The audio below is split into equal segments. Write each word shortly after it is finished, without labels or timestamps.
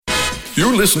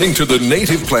You're listening to the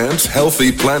Native Plants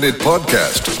Healthy Planet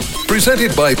podcast,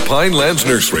 presented by Pinelands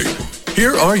Nursery.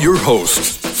 Here are your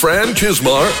hosts, Fran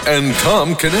Chismar and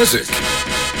Tom Knezick.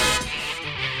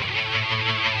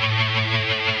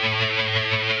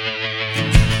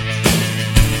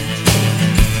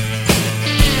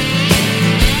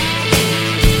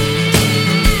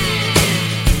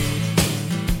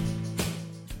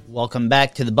 Welcome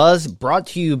back to The Buzz, brought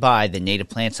to you by the Native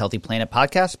Plants Healthy Planet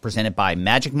podcast, presented by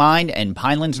Magic Mind and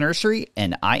Pinelands Nursery,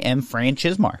 and I am Fran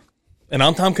Chismar. And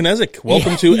I'm Tom Knezick.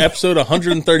 Welcome to episode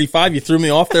 135. You threw me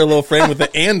off there, little Fran, with the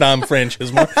 "and I'm Fran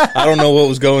Chismar." I don't know what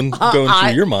was going through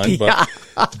your mind, but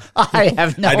I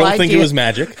have no idea. I don't think it was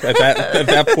magic at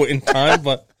that point in time,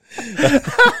 but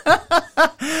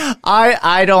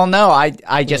I don't know.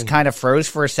 I just kind of froze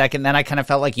for a second, then I kind of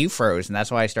felt like you froze, and that's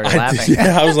why I started laughing.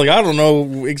 I was like, I don't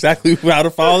know exactly how to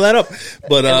follow that up,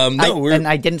 but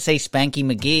I didn't say Spanky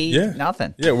McGee. Yeah,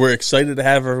 nothing. Yeah, we're excited to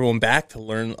have everyone back to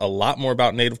learn a lot more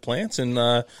about native plants and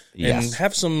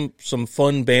have some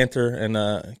fun banter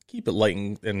and keep it light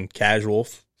and casual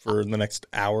for the next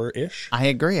hour-ish. I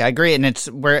agree, and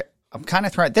I'm kind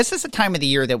of thrown. This is the time of the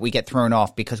year that we get thrown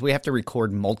off because we have to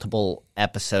record multiple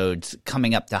episodes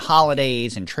coming up to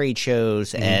holidays and trade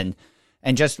shows, and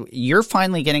just you're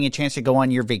finally getting a chance to go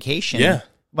on your vacation. Yeah.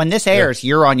 When this airs,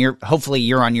 hopefully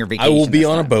you're on your vacation. I will be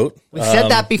on a boat. We've said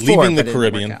that before. Leaving the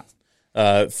Caribbean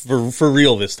for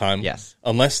real this time. Yes.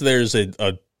 Unless there's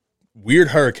a weird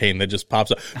hurricane that just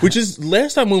pops up, which is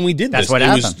last time when we did That's this. what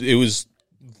happened. It was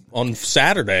on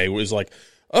Saturday. It was like,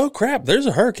 oh crap! There's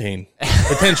a hurricane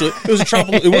potentially. It was a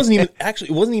tropical. It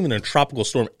wasn't even a tropical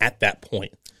storm at that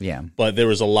point. Yeah, but there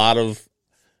was a lot of.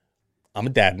 I'm a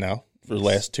dad now for the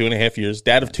last 2.5 years.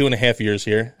 Dad of 2.5 years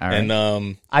here, right.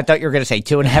 And I thought you were going to say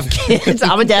 2.5 kids.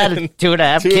 I'm a dad of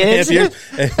 2.5 kids.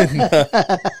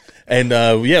 2.5 years.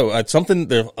 And something.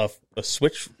 A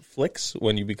switch flicks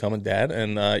when you become a dad,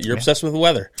 and you're obsessed with the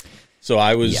weather. So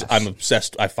I'm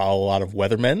obsessed. I follow a lot of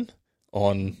weathermen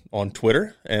on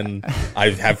Twitter, and I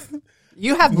have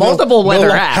you have multiple weather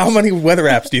apps. How many weather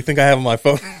apps do you think I have on my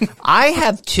phone? I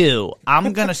have 2.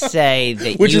 I'm gonna say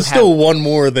that which is still one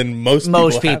more than most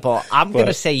people. I'm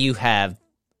gonna say you have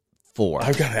 4.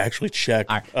 I've got to actually check.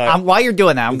 All right. While you're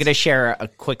doing that, I'm gonna share a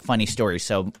quick funny story.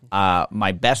 So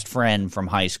my best friend from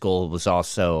high school was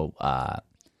also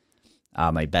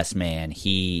my best man.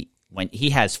 He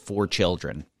has 4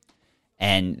 children,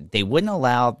 and they wouldn't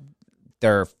allow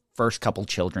their first couple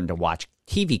children to watch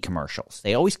TV commercials.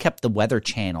 They always kept the weather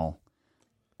channel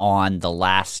on the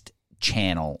last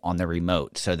channel on the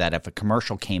remote so that if a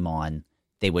commercial came on,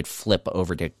 they would flip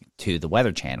over to the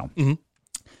weather channel. Mm-hmm.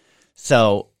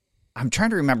 So I'm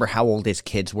trying to remember how old his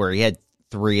kids were. He had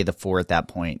 3 of the 4 at that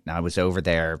point, and I was over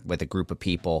there with a group of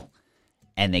people,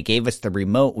 and they gave us the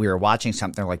remote. We were watching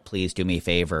something. They're like, please do me a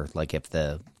favor. Like if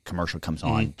the commercial comes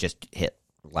on, just hit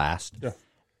last. Yeah.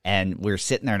 And we were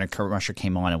sitting there, and a commercial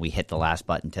came on, and we hit the last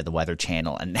button to the weather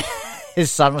channel. And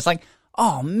his son was like,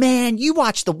 "Oh man, you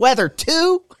watch the weather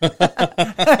too?" We're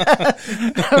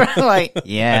like,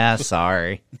 "Yeah,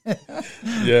 sorry."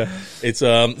 Yeah, it's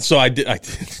So I did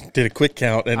a quick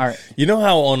count, and you know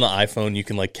how on the iPhone you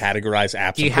can like categorize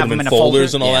apps and put them in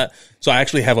folders and all that. So I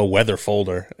actually have a weather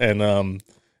folder, and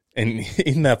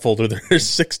in that folder, there's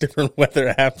 6 different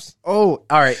weather apps. Oh,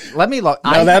 all right. Let me look.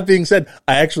 Now, that being said,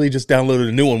 I actually just downloaded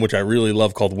a new one, which I really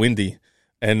love, called Windy.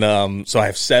 And so I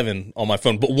have 7 on my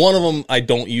phone. But one of them I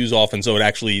don't use often, so it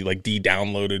actually like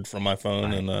de-downloaded from my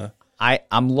phone. Right. And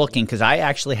I'm looking because I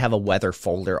actually have a weather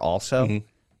folder also. Mm-hmm.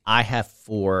 I have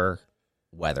 4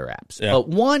 weather apps. Yeah. But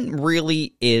one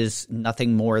really is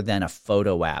nothing more than a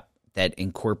photo app that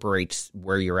incorporates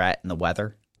where you're at in the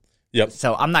weather. Yep.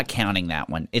 So I'm not counting that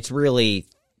one. It's really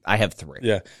I have 3.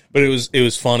 Yeah, but it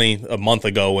was funny a month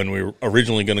ago when we were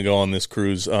originally going to go on this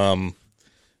cruise. And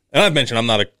I've mentioned I'm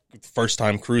not a first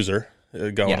time cruiser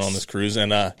going on this cruise, and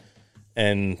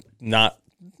not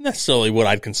necessarily what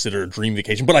I'd consider a dream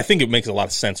vacation, but I think it makes a lot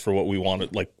of sense for what we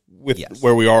wanted, like with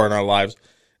where we are in our lives.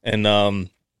 And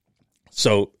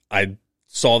so I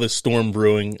saw this storm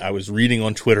brewing. I was reading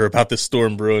on Twitter about this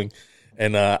storm brewing,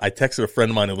 and I texted a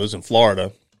friend of mine who lives in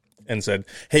Florida and said,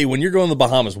 "Hey, when you're going to the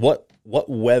Bahamas, what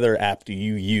weather app do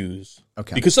you use?"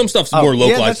 Okay. Because some stuff's more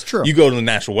localized. Yeah, that's true. You go to the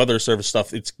National Weather Service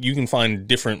stuff, you can find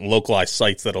different localized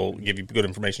sites that'll give you good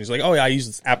information. He's like, "Oh yeah, I use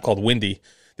this app called Windy."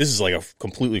 This is like a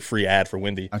completely free ad for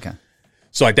Windy. Okay.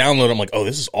 So I download it. I'm like, "Oh,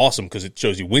 this is awesome," because it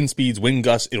shows you wind speeds, wind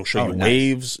gusts. It'll show you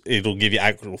waves. It'll give you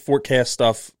actual forecast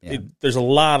stuff. Yeah. There's a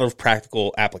lot of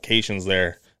practical applications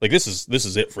there. Like this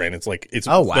is it, Fran. It's like it's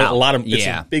a lot of it's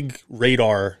a big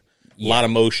radar. A lot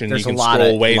of motion. There's you can a lot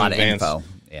scroll of, way lot in advance. Of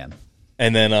info. Yeah.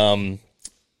 And then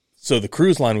So the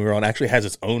cruise line we were on actually has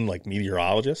its own like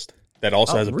meteorologist that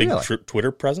also has a big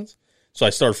Twitter presence. So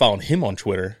I started following him on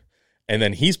Twitter, and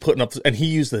then he's putting up, and he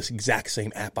used this exact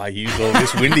same app I use,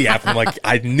 this Windy app. I'm like,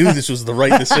 I knew this was the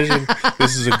right decision.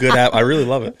 This is a good app. I really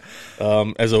love it.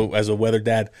 As a weather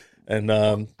dad, and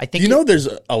I think there's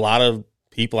a lot of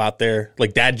people out there,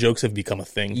 like dad jokes have become a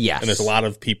thing. Yes, and there's a lot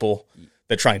of people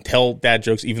that try and tell dad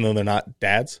jokes even though they're not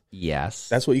dads. Yes,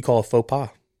 that's what you call a faux pas.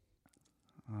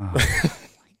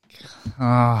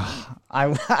 Oh,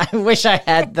 I wish I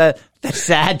had the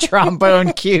sad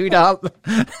trombone queued up.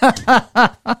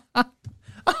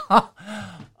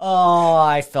 Oh,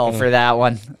 I fell for that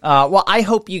one. Well, I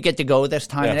hope you get to go this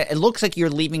time. Yeah. It looks like you're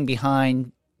leaving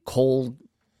behind cold,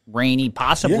 rainy,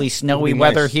 possibly snowy nice.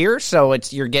 Weather here, so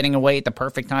you're getting away at the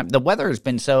perfect time. The weather has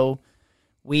been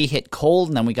we hit cold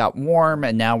and then we got warm,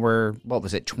 and now we're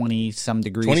 20-some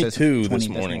degrees? 22 this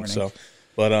morning. So.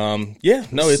 But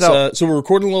so we're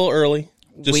recording a little early,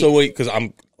 because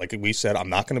I'm like we said, I'm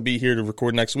not going to be here to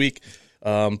record next week,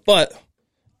 but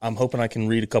I'm hoping I can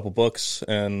read a couple books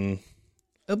and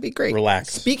it'll be great. Relax.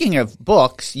 Speaking of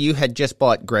books, you had just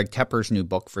bought Greg Tepper's new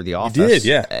book for The Office. You did,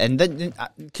 yeah. And then,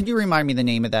 could you remind me the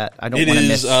name of that? I don't want to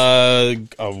miss.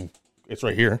 It's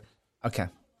right here. Okay.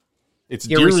 It's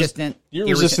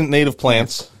Deer-resistant native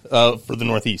plants for the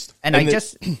Northeast. And I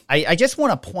just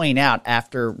want to point out,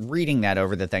 after reading that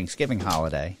over the Thanksgiving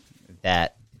holiday,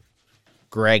 that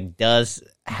Greg does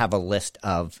have a list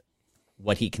of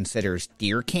what he considers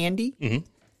deer candy. Mm-hmm.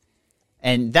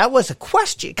 And that was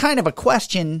kind of a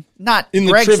question, not in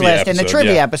Greg's list in the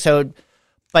trivia episode,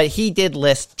 but he did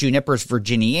list Juniperus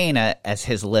virginiana as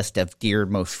his list of deer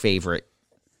most favorite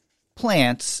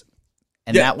plants.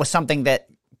 And that was something that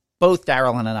both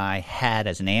Daryl and I had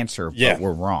as an answer, but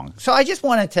were wrong. So I just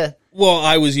wanted to... Well,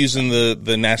 I was using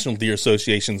the National Deer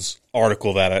Association's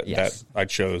article that I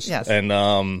chose. Yes. And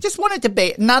just wanted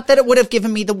to... Not that it would have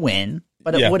given me the win,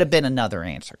 but it would have been another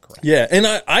answer, correct? Yeah, and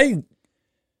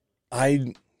I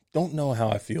don't know how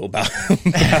I feel about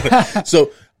it.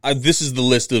 So this is the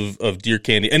list of deer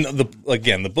candy. And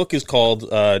the book is called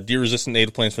Deer-Resistant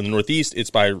Native Plants from the Northeast.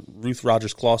 It's by Ruth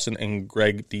Rogers Clausen and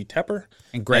Greg D. Tepper.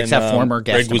 And Greg's a former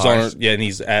guest Greg was of ours. And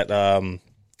he's at,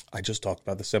 I just talked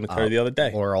about the cemetery the other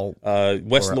day.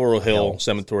 West Laurel Hill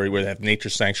Cemetery, where they have nature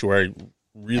sanctuary.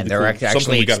 Really and they're cool.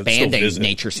 actually expanding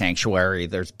nature sanctuary.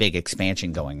 There's big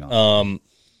expansion going on.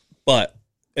 But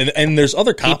there's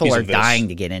other copies people are of this dying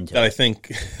to get into that it. I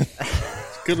think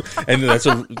good, and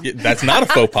that's not a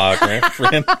faux pas, Grant,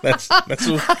 for him. That's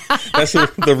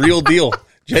the real deal,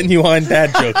 genuine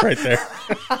dad joke right there.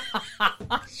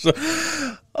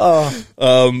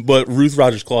 But Ruth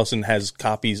Rogers Clausen has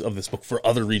copies of this book for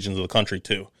other regions of the country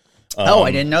too.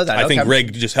 I didn't know that. I think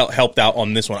Greg just helped out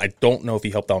on this one. I don't know if he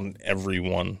helped out on every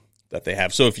one that they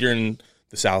have. So if you're in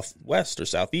the Southwest or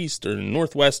Southeast or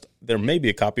Northwest, there may be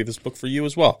a copy of this book for you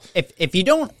as well. If you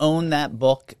don't own that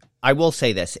book, I will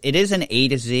say this. It is an A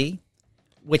to Z,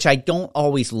 which I don't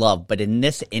always love, but in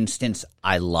this instance,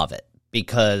 I love it.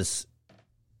 Because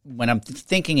when I'm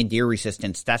thinking of deer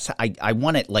resistance, I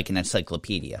want it like an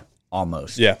encyclopedia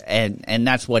almost. Yeah. And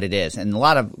that's what it is. And a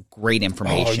lot of great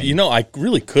information. I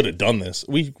really could have done this.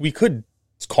 We could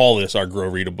call this our Grow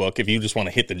Read a Book if you just want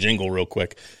to hit the jingle real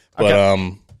quick. But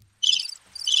okay.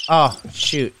 Oh,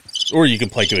 shoot. Or you can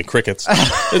play with crickets.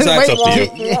 That's up to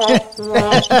you.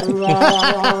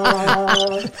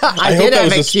 I hope that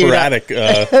was a sporadic.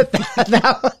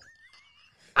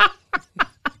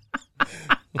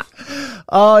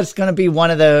 Oh, it's going to be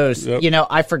one of those. Yep.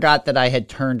 I forgot that I had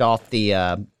turned off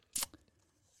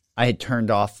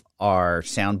our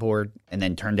soundboard and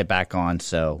then turned it back on.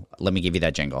 So let me give you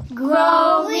that jingle.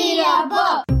 Grow Read a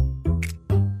Book.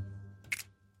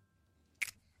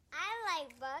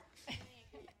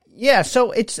 Yeah,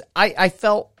 so I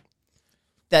felt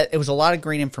that it was a lot of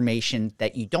great information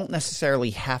that you don't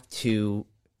necessarily have to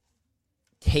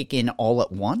take in all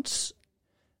at once,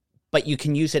 but you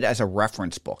can use it as a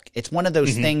reference book. It's one of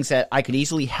those things that I could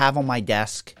easily have on my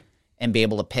desk and be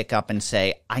able to pick up and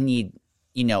say, I need,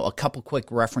 a couple quick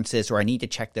references, or I need to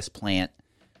check this plant.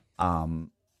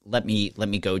 Let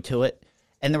me go to it.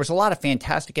 And there was a lot of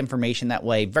fantastic information that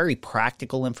way, very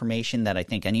practical information that I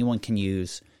think anyone can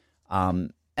use.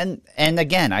 And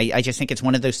again, I just think it's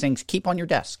one of those things. Keep on your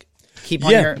desk. Keep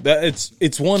on your.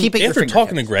 It's one. Keep it after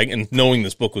talking to Greg and knowing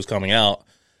this book was coming out,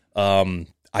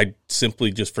 I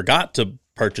simply just forgot to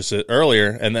purchase it earlier,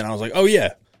 and then I was like, oh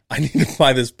yeah, I need to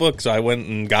buy this book. So I went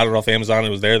and got it off Amazon. It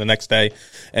was there the next day,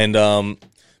 and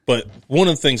but one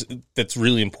of the things that's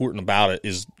really important about it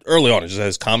is early on it just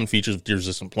has common features of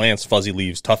deer-resistant plants: fuzzy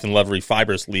leaves, tough and leathery,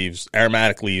 fibrous leaves,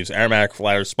 aromatic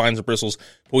flowers, spines and bristles,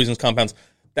 poisonous compounds.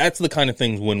 that's the kind of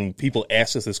things when people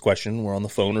ask us this question, we're on the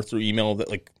phone or through email, that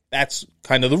like that's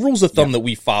kind of the rules of thumb that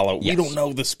we follow. Yes. We don't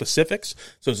know the specifics,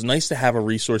 so it's nice to have a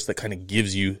resource that kind of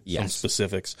gives you some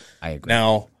specifics. I agree.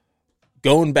 Now,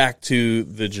 going back to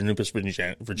the Janupus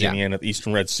virginiana, the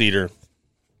Eastern Red Cedar.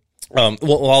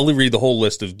 Well, I'll read the whole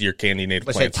list of deer candy native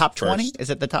plants. Was it top 20? Is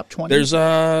it the top 20? There's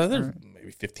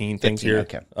maybe 15 things here.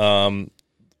 Okay.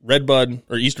 Redbud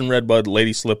or Eastern Redbud,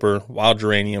 Lady Slipper, Wild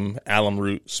Geranium, Alum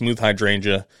Root, Smooth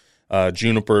Hydrangea,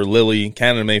 Juniper, Lily,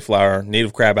 Canada Mayflower,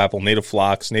 Native Crabapple, Native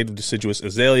Phlox, Native Deciduous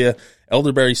Azalea,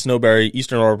 Elderberry, Snowberry,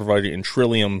 Eastern Arborvitae, and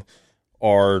Trillium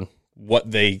are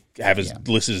what they have as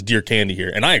listed as deer candy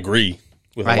here. And I agree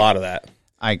with a lot of that.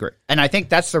 I agree. And I think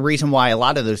that's the reason why a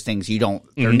lot of those things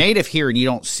they're native here and you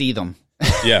don't see them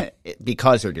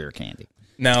because they're deer candy.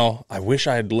 Now, I wish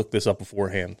I had looked this up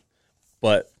beforehand,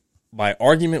 but my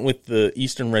argument with the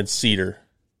Eastern Red Cedar,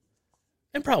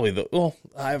 and probably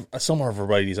I have some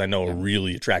arborvitaes I know are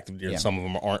really attractive deer, and some of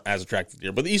them aren't as attractive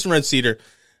deer. But the Eastern Red Cedar,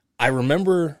 I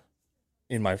remember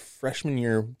in my freshman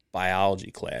year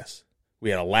biology class, we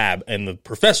had a lab, and the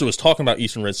professor was talking about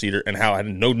Eastern Red Cedar and how it had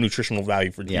no nutritional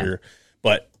value for deer.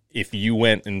 But if you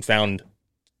went and found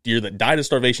deer that died of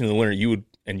starvation in the winter, you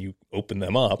opened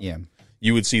them up,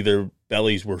 you would see their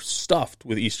bellies were stuffed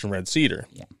with Eastern Red Cedar.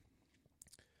 Yeah.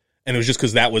 And it was just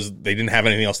because they didn't have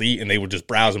anything else to eat, and they would just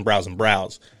browse and browse and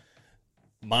browse.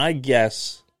 My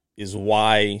guess is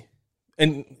why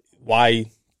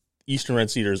Eastern Red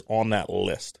Cedar is on that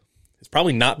list. It's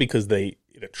probably not because it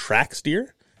attracts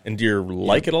deer, and deer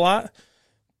like it a lot,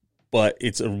 but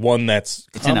it's one that's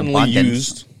commonly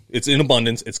used. It's in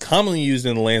abundance. It's commonly used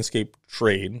in the landscape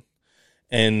trade,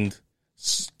 and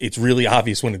it's really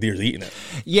obvious when a deer's eating it.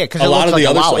 Yeah, because a lot of the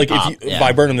other like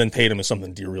viburnum dentatum is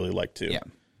something deer really like too. Yeah.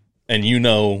 And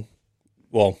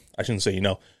well, I shouldn't say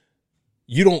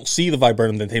you don't see the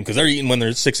viburnum dentatum because they're eating when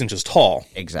they're 6 inches tall.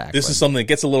 Exactly. This is something that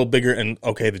gets a little bigger, and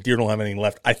the deer don't have anything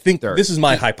left. I think this is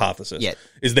my hypothesis. Yeah.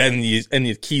 Is that and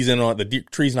the keys in on it, the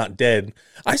tree's not dead.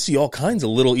 I see all kinds of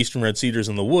little Eastern Red Cedars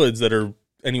in the woods that are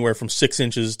anywhere from 6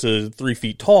 inches to 3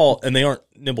 feet tall, and they aren't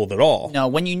nibbled at all. No,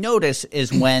 when you notice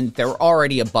is when they're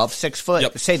already above 6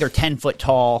 foot. Say they're 10 foot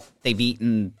tall, they've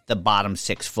eaten the bottom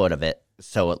 6 foot of it,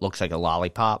 so it looks like a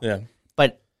lollipop. Yeah.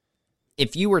 But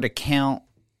if you were to count,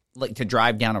 like to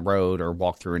drive down a road or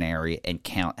walk through an area and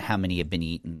count how many have been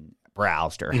eaten,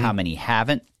 browsed, or how many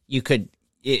haven't,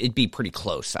 it'd be pretty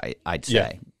close, I'd say.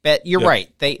 Yeah. But you're right.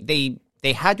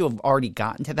 They had to have already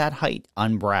gotten to that height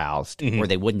unbrowsed, or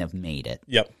they wouldn't have made it.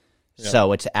 Yep.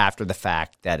 So it's after the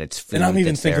fact that it's food. And I'm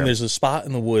even thinking there's a spot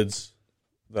in the woods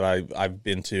that I've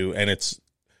been to, and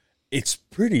it's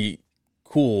pretty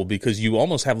cool because you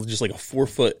almost have just like a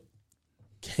 4-foot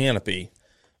canopy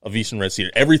of Eastern Red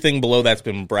Cedar. Everything below that's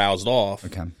been browsed off.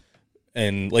 Okay.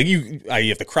 And like you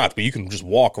have to crouch, but you can just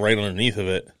walk right underneath of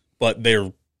it. But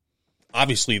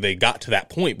obviously they got to that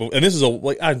point. And this is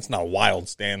it's not a wild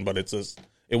stand, but it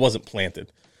wasn't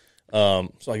planted.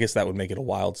 So I guess that would make it a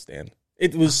wild stand.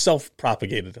 It was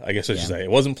self-propagated, I guess I should say.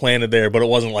 It wasn't planted there, but it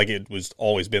wasn't like it was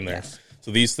always been there. Yes. So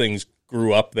these things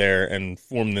grew up there and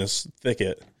formed this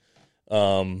thicket.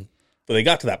 But they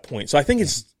got to that point. So I think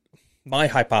my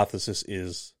hypothesis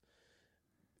is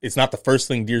it's not the first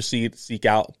thing deer seek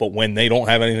out, but when they don't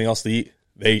have anything else to eat,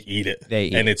 they eat it.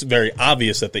 And it's very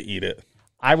obvious that they eat it.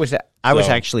 I was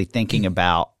actually thinking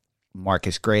about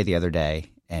Marcus Gray the other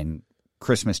day and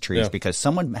Christmas trees because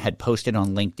someone had posted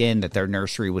on LinkedIn that their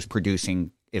nursery was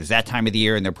producing, it was that time of the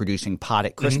year, and they're producing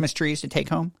potted Christmas trees to take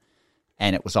home,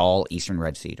 and it was all Eastern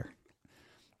Red Cedar.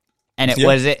 And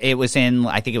it was in,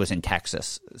 I think it was in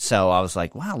Texas. So I was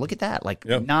like, wow, look at that. Like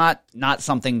not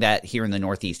something that here in the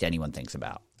Northeast anyone thinks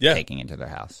about taking into their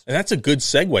house. And that's a good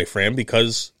segue, Fran,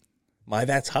 because My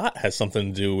That's Hot has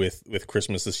something to do with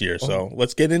Christmas this year. So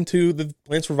let's get into the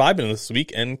plans for vibing this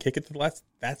week and kick it to the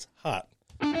That's Hot.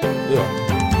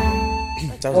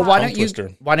 Well, why don't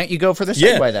you go for the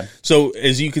segue then? So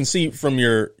as you can see from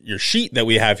your sheet that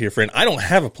we have here, friend, I don't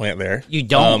have a plant there. You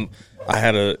don't? I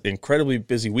had an incredibly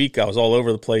busy week. I was all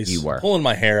over the place. You were. Pulling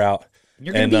my hair out.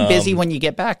 You're going to be busy when you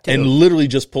get back, too. And literally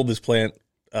just pulled this plant.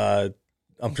 I'm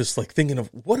just like thinking of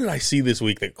what did I see this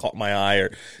week that caught my eye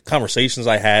or conversations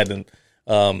I had. And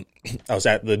I was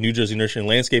at the New Jersey Nursery and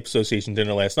Landscape Association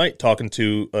dinner last night talking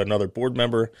to another board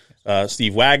member,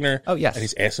 Steve Wagner. Oh, yes. And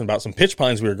he's asking about some pitch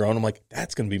pines we were growing. I'm like,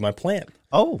 that's going to be my plant.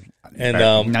 Oh,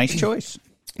 and nice choice.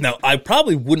 Now, I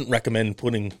probably wouldn't recommend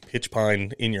putting pitch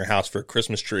pine in your house for a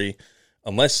Christmas tree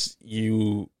unless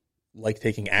you like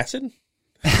taking acid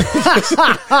and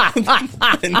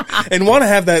want to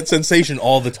have that sensation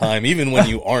all the time, even when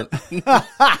you aren't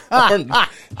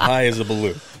high as a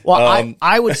balloon. Well,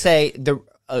 I would say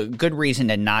a good reason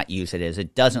to not use it is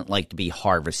it doesn't like to be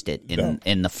harvested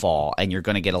in the fall, and you're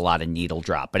going to get a lot of needle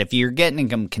drop. But if you're getting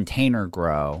them container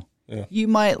grow, you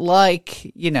might like,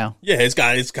 Yeah,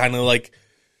 it's kind of like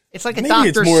it's like a maybe Dr.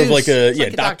 it's more Seuss. of like a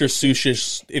It's Dr.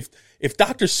 Seuss-ish. If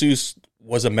Dr. Seuss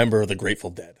was a member of the Grateful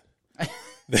Dead,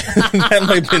 that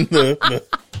might have been the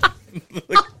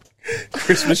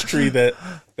Christmas tree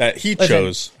that he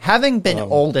chose. Having been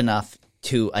old enough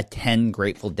to attend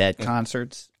Grateful Dead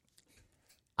concerts,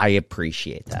 I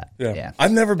appreciate that. Yeah.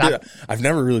 I've never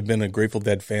really been a Grateful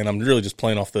Dead fan. I'm really just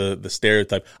playing off the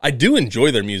stereotype. I do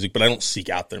enjoy their music, but I don't seek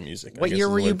out their music. What year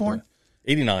were you born?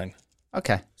 89.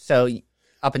 Okay. So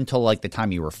up until like the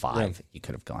time you were 5, you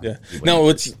could have gone. Yeah. Now,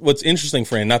 what's interesting,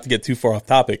 Fran, not to get too far off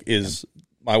topic, is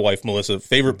my wife, Melissa,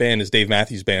 favorite band is Dave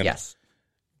Matthews Band. Yes.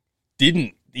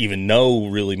 Didn't even know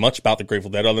really much about the Grateful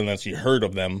Dead other than she heard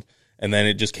of them. And then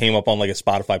it just came up on like a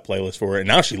Spotify playlist for her. And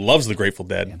now she loves the Grateful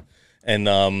Dead.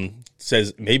 And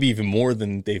says maybe even more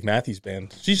than Dave Matthews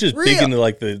Band. She's just big into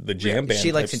like the jam band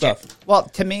she likes stuff. Well,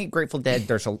 to me, Grateful Dead,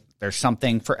 there's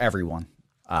something for everyone.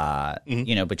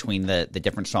 Between the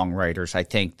different songwriters, I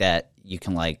think that you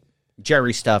can like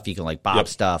Jerry stuff, you can like Bob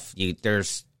stuff.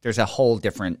 There's a whole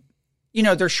different,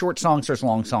 there's short songs, there's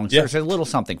long songs. There's a little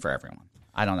something for everyone.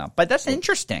 I don't know, but that's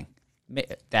interesting.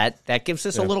 That gives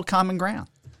us a little common ground.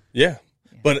 Yeah,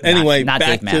 but anyway, not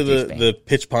back Dave to Matthews the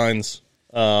pitch pines.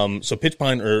 So pitch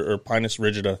pine or Pinus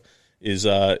rigida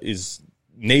is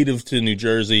native to New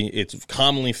Jersey. It's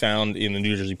commonly found in the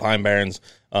New Jersey pine barrens.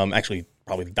 Actually,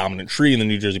 probably the dominant tree in the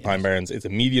New Jersey pine barrens. It's a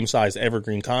medium-sized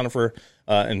evergreen conifer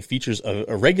and features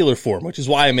a regular form, which is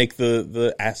why I make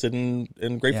the acid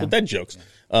and Grateful Dead jokes.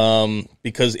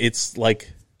 Because it's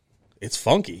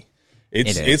funky.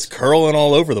 It's curling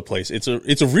all over the place. It's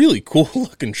a really cool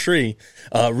looking tree.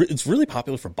 It's really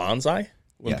popular for bonsai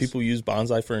when people use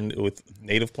bonsai with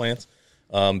native plants,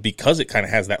 because it kind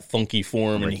of has that funky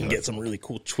form and you can get some really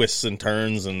cool twists and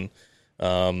turns. And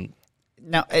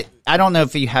now I don't know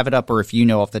if you have it up or if you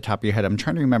know off the top of your head. I'm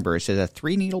trying to remember. Is it a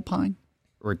 3-needle pine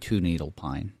or a 2-needle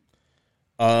pine?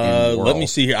 Let me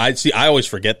see here. I always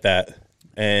forget that,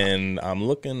 and I'm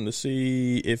looking to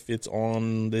see if it's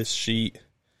on this sheet.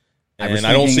 And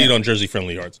I don't see it on Jersey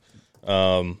Friendly Yards,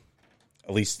 at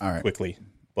least quickly.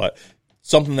 But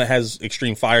something that has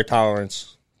extreme fire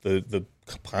tolerance. The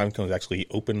pine cones actually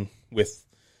open with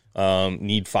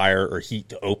need fire or heat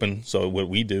to open. So what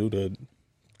we do to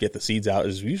get the seeds out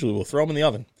is usually we'll throw them in the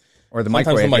oven or the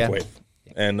microwave.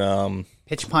 Yeah. And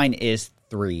pitch pine is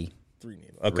 3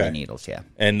 needles. Okay. 3 needles, yeah.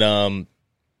 And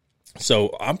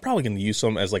so I'm probably going to use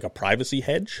some as like a privacy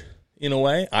hedge in a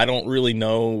way. I don't really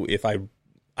know if I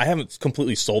haven't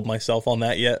completely sold myself on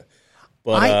that yet,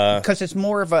 but because it's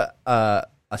more of a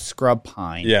scrub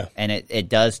pine, and it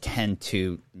does tend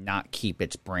to not keep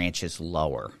its branches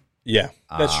lower. Yeah,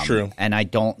 that's true. And I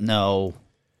don't know.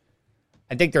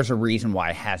 I think there's a reason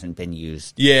why it hasn't been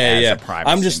used. As a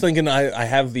privacy. I'm just thinking. I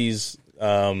have these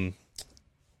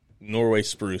Norway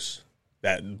spruce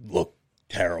that look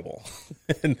terrible,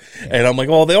 and I'm like,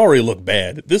 oh, they already look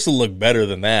bad. This will look better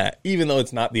than that, even though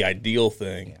it's not the ideal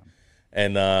thing. Yeah.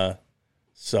 And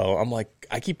so I'm like,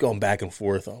 I keep going back and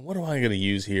forth on what am I going to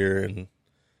use here,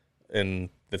 and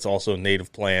it's also a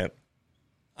native plant.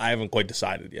 I haven't quite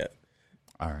decided yet.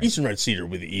 All right. Eastern red cedar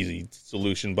would be the easy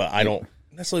solution, but I don't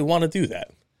necessarily want to do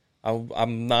that.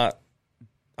 I'm not.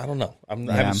 I don't know. I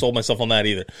haven't sold myself on that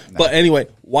either. No. But anyway,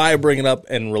 why I bring it up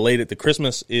and relate it to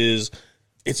Christmas is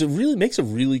makes a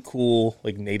really cool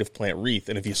like native plant wreath.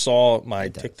 And if you saw my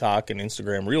TikTok and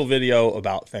Instagram reel video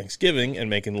about Thanksgiving and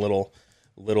making little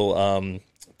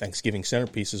Thanksgiving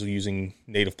centerpieces using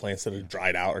native plants that are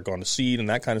dried out or gone to seed and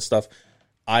that kind of stuff,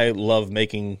 I love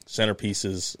making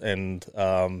centerpieces. And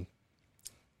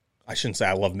I shouldn't say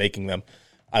I love making them.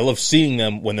 I love seeing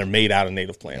them when they're made out of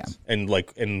native plants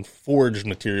and foraged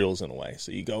materials in a way.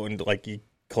 So you go and you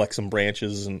collect some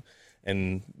branches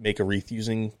and make a wreath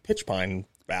using pitch pine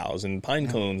boughs and pine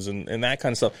cones and that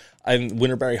kind of stuff. And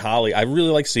winterberry holly. I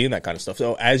really like seeing that kind of stuff.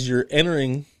 So as you're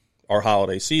entering our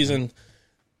holiday season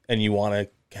and you want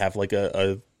to have like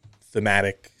a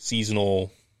thematic seasonal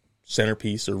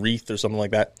centerpiece or wreath or something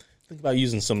like that, think about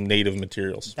using some native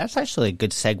materials. That's actually a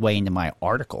good segue into my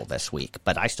article this week,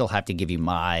 but I still have to give you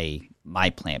my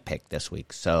plant pick this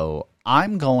week. So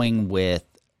I'm going with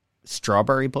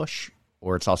strawberry bush,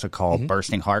 or it's also called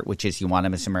bursting heart, which is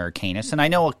Euonymus americanus. And I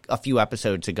know a few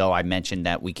episodes ago I mentioned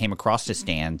that we came across this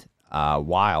stand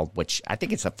wild, which I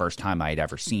think it's the first time I'd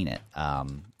ever seen it.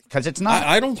 Because it's not.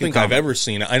 I don't think I've ever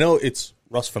seen it. I know it's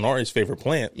Russ Fenari's favorite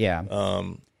plant. Yeah.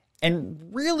 And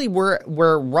really, where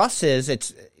Russ is,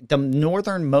 it's the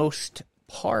northernmost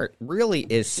part really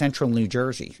is central New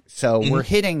Jersey. So we're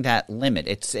hitting that limit.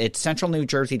 It's central New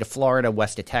Jersey to Florida,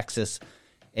 west of Texas.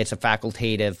 It's a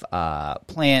facultative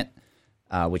plant,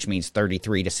 which means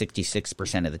 33 to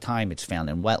 66% of the time it's found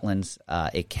in wetlands.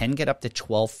 It can get up to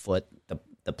 12 foot.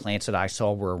 The plants that I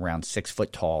saw were around 6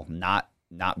 foot tall, not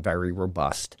very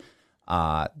robust.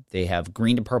 They have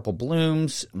green to purple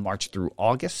blooms, March through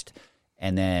August,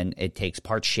 and then it takes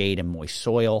part shade and moist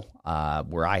soil.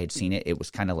 Where I had seen it, it was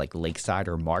kind of like lakeside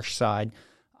or marsh side.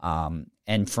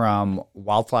 And from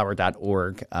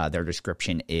wildflower.org, their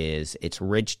description is its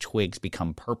ridged twigs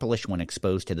become purplish when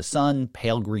exposed to the sun.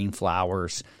 Pale green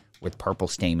flowers with purple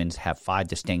stamens have 5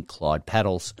 distinct clawed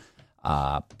petals.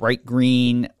 Bright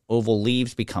green oval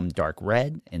leaves become dark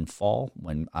red in fall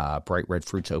when bright red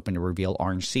fruits open to reveal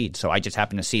orange seeds. So I just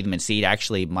happened to see them in seed.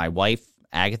 Actually, my wife,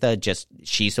 Agatha,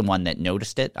 she's the one that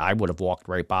noticed it. I would have walked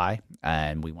right by,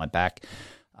 and we went back.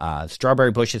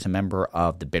 Strawberry bush is a member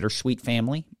of the bittersweet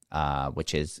family,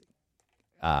 which is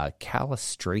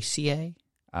Calistraceae,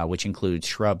 which includes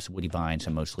shrubs, woody vines,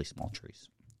 and mostly small trees.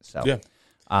 So,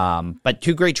 but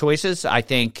 2 great choices. I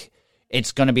think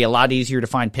it's going to be a lot easier to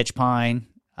find pitch pine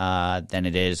than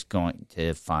it is going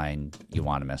to find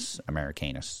Euonymus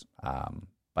americanus.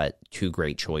 But 2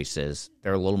 great choices.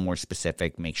 They're a little more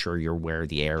specific. Make sure you're aware of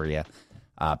the area.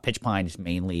 Pitch pine is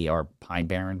mainly our pine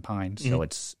barren pine, so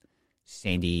it's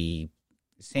sandy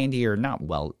or not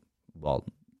well,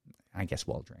 I guess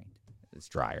well drained. It's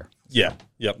drier. Yeah.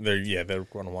 Yep. They're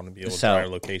going to want to be able to drier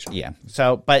location. Yeah.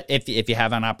 So, but if you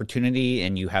have an opportunity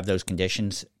and you have those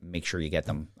conditions, make sure you get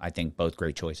them. I think both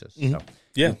great choices. So,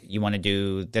 yeah. You want to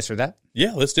do this or that?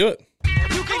 Yeah, let's do it.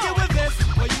 You can get with this,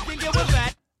 or you can get with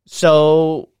that.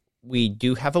 So we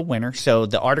do have a winner. So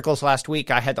the articles last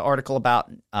week, I had the article about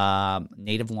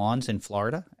native lawns in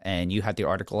Florida, and you had the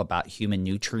article about human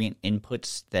nutrient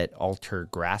inputs that alter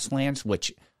grasslands,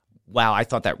 which, wow, I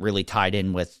thought that really tied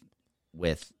in with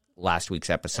last week's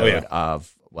episode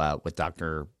of with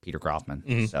Dr. Peter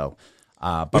Groffman. So,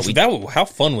 but how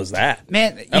fun was that?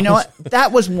 Man, you know what?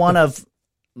 That was one of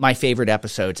my favorite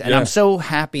episodes, and I'm so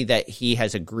happy that he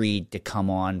has agreed to come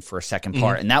on for a second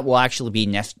part, and that will actually be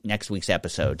next week's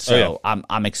episode. So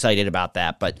I'm excited about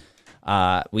that. But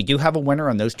we do have a winner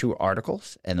on those 2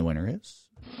 articles, and the winner is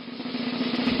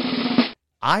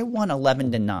I won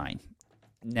 11-9.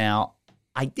 Now,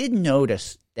 I did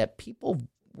notice that people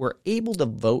were able to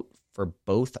vote for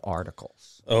both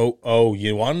articles. Oh,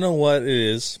 you want to know what it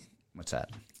is? What's that?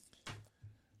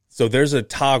 So there's a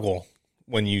toggle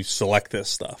when you select this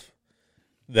stuff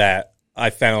that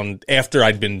I found after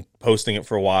I'd been posting it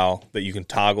for a while, that you can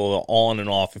toggle on and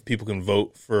off if people can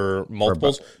vote for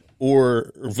multiples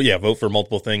vote for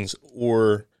multiple things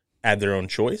or add their own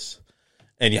choice.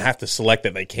 And you have to select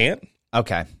that they can't.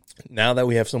 Okay. Now that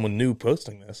we have someone new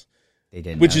posting this, they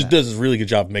didn't, which does a really good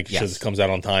job of making sure this comes out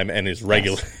on time and is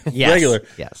regular. Yes. regular.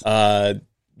 Yes.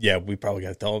 We probably got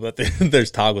to tell them that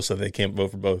there's toggles so they can't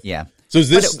vote for both. Yeah. So is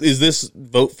this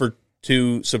vote for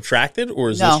 2 subtracted, or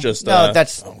is this just no?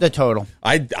 That's the total.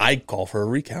 I call for a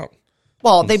recount.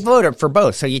 Well, they voted for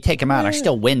both, so you take them out. I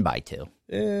still win by 2.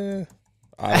 I don't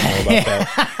know about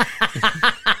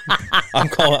that.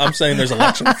 I'm saying there's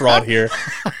election fraud here.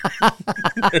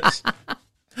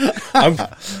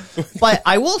 But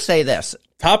I will say this.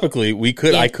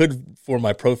 Topically, I could for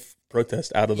my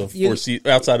protest out of the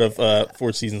outside of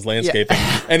 4 Seasons landscaping,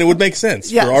 and it would make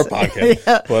sense for our podcast.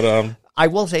 Yeah. But I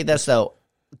will say this though,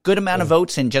 good amount of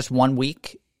votes in just 1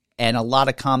 week, and a lot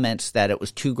of comments that it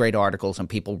was 2 great articles, and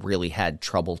people really had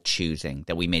trouble choosing.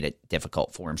 That we made it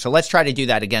difficult for them. So let's try to do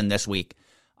that again this week.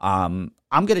 I'm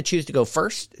going to choose to go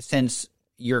first since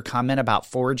your comment about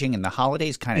foraging and the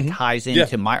holidays kind of ties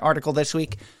into my article this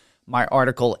week. My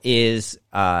article is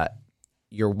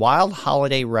Your Wild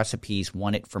Holiday Recipes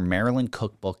Won It for Maryland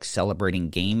Cookbook Celebrating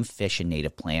Game, Fish, and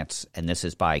Native Plants. And this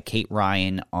is by Kate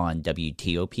Ryan on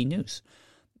WTOP News.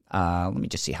 Let me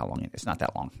just see how long it is. It's not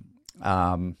that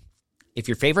long. If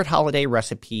your favorite holiday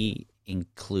recipe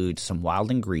includes some wild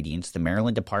ingredients, the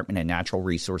Maryland Department of Natural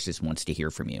Resources wants to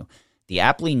hear from you. The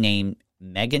aptly named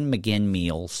Megan McGinn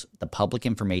Meals, the Public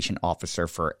Information Officer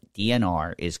for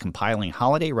DNR, is compiling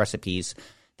holiday recipes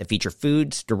that feature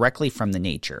foods directly from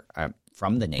nature.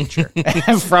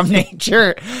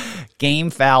 Game,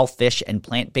 fowl, fish, and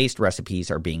plant-based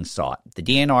recipes are being sought. The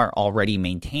DNR already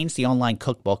maintains the online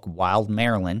cookbook Wild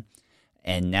Maryland,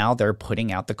 and now they're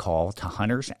putting out the call to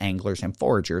hunters, anglers, and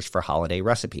foragers for holiday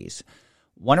recipes.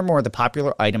 One or more of the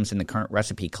popular items in the current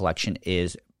recipe collection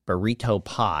is burrito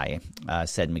pie,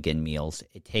 said McGinn Meals.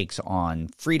 It takes on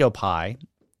Frito pie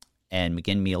and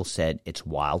McGinn Meals said it's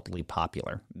wildly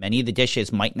popular. Many of the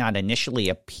dishes might not initially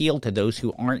appeal to those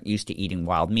who aren't used to eating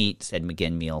wild meat, said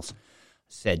McGinn Meals.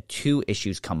 Said two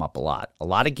issues come up a lot. A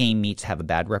lot of game meats have a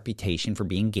bad reputation for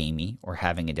being gamey or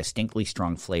having a distinctly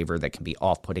strong flavor that can be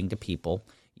off-putting to people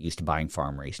used to buying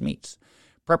farm-raised meats.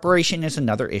 Preparation is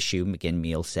another issue, McGinn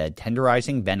Meals said.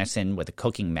 Tenderizing venison with a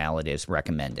cooking mallet is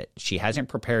recommended. She hasn't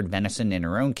prepared venison in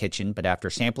her own kitchen, but after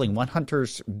sampling one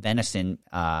hunter's venison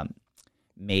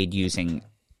made using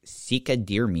Sika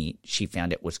deer meat, she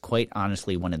found it was quite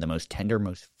honestly one of the most tender,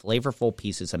 most flavorful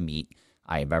pieces of meat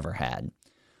I have ever had.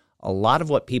 A lot of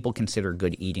what people consider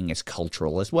good eating is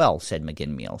cultural as well, said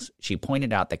McGinn Meals. She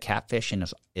pointed out that catfish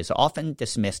is often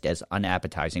dismissed as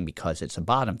unappetizing because it's a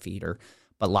bottom feeder,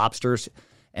 but lobsters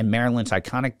and Maryland's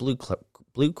iconic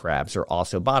blue crabs are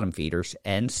also bottom feeders,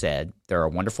 and said there are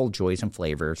wonderful joys and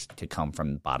flavors to come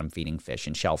from bottom-feeding fish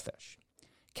and shellfish.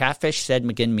 Catfish, said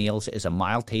McGinn Meals, is a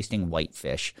mild-tasting white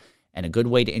fish and a good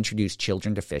way to introduce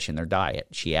children to fish in their diet.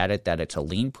 She added that it's a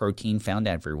lean protein found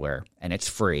everywhere, and it's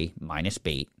free, minus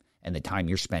bait, and the time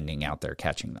you're spending out there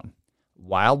catching them.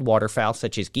 Wild waterfowl,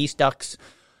 such as geese ducks,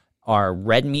 are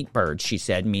red meat birds, she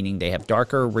said, meaning they have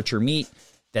darker, richer meat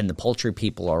than the poultry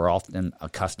people are often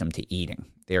accustomed to eating.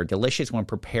 They are delicious when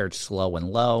prepared slow and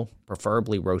low,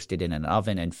 preferably roasted in an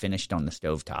oven and finished on the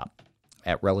stovetop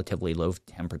at relatively low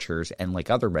temperatures, and like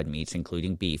other red meats,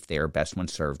 including beef, they are best when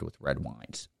served with red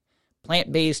wines.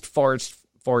 Plant-based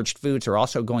foraged foods are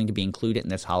also going to be included in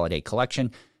this holiday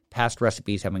collection. Past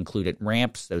recipes have included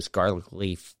ramps, those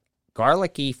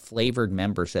garlicky flavored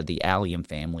members of the allium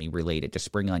family related to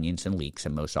spring onions and leeks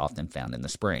and most often found in the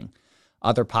spring.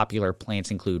 Other popular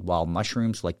plants include wild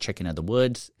mushrooms like chicken of the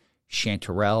woods,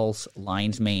 chanterelles,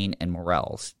 lion's mane, and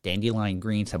morels. Dandelion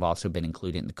greens have also been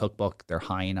included in the cookbook. They're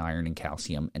high in iron and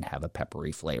calcium and have a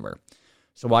peppery flavor.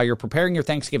 So while you're preparing your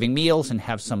Thanksgiving meals and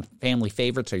have some family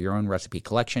favorites or your own recipe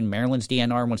collection, Maryland's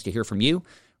DNR wants to hear from you.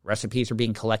 Recipes are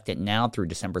being collected now through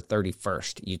December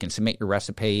 31st. You can submit your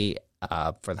recipe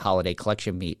for the holiday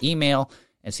collection via email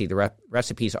and see the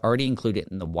recipes already included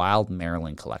in the Wild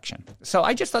Maryland collection. So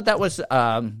I just thought that was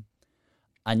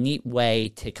a neat way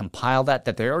to compile that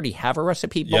they already have a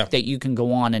recipe book that you can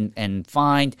go on and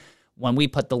find. When we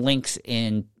put the links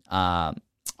in on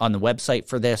the website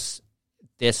for this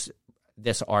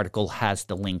article has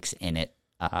the links in it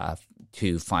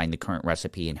to find the current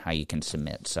recipe and how you can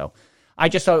submit. So I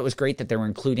just thought it was great that they were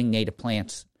including native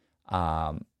plants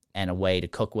and a way to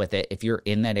cook with it. If you're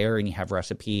in that area and you have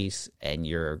recipes and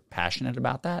you're passionate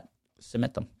about that,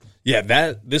 submit them.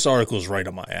 Yeah, this article is right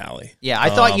up my alley. Yeah, I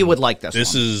thought you would like this.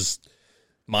 This one. is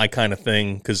my kind of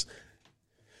thing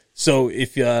so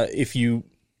if you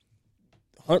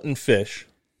hunt and fish,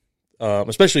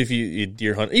 especially if you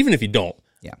deer hunt, even if you don't,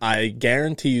 I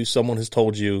guarantee you someone has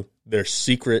told you their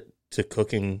secret to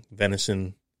cooking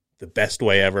venison the best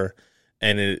way ever,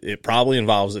 and it probably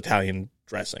involves Italian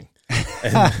dressing.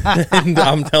 And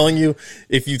I'm telling you,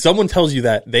 someone tells you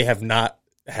that, they have not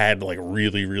had like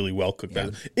really, really well cooked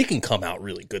venison. It can come out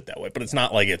really good that way, but it's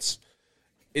not like it's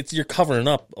you're covering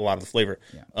up a lot of the flavor.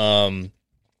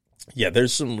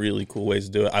 There's some really cool ways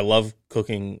to do it. I love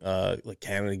cooking like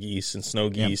Canada geese and snow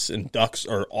geese, and ducks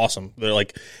are awesome. They're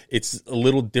like, it's a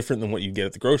little different than what you get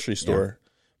at the grocery store.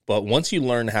 But once you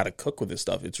learn how to cook with this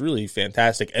stuff, it's really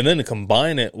fantastic. And then to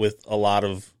combine it with a lot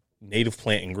of native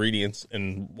plant ingredients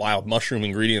and wild mushroom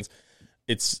ingredients,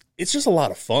 it's just a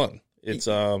lot of fun. It's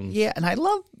and I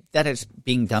love that it's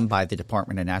being done by the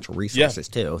Department of Natural Resources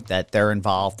too. That they're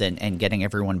involved and getting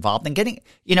everyone involved and getting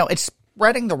it's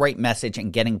spreading the right message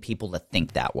and getting people to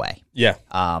think that way. Yeah.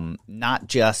 Not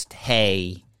just,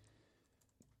 hey,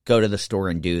 go to the store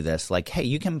and do this. Like, hey,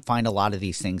 you can find a lot of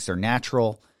these things. They're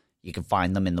natural. You can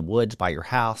find them in the woods by your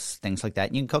house, things like that,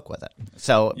 and you can cook with it.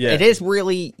 So it is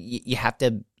really, you have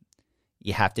to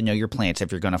know your plants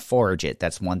if you're going to forage it.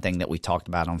 That's one thing that we talked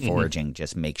about on foraging. Mm-hmm.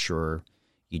 Just make sure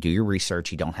you do your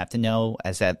research. You don't have to know,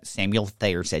 as that Samuel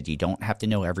Thayer said, you don't have to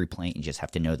know every plant. You just have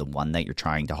to know the one that you're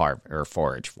trying to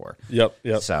forage for. Yep.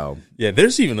 So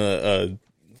there's even a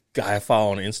guy I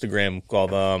follow on Instagram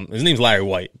called his name's Larry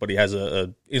White, but he has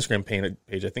a Instagram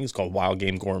page. I think it's called Wild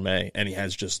Game Gourmet, and he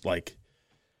has just like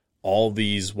all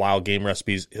these wild game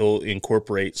recipes. He'll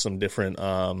incorporate some different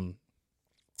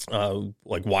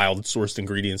like wild sourced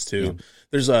ingredients too. Yeah.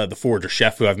 There's the Forager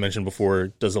Chef, who I've mentioned before,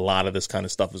 does a lot of this kind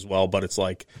of stuff as well, but it's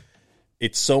like,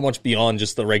 it's so much beyond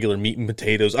just the regular meat and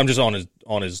potatoes. I'm just on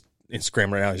his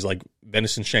Instagram right now. He's like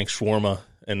venison shank shawarma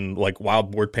and like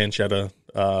wild boar pancetta.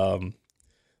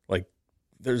 Like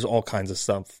there's all kinds of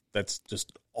stuff that's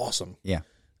just awesome. Yeah.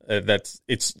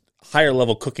 It's higher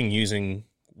level cooking using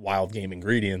wild game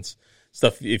ingredients.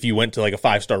 stuff. If you went to like a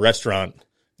 5-star restaurant,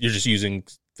 you're just using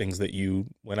things that you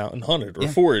went out and hunted or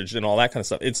foraged and all that kind of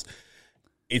stuff.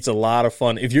 It's a lot of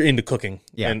fun if you're into cooking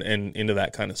and into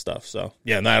that kind of stuff. So,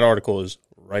 yeah, and that article is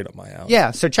right up my alley.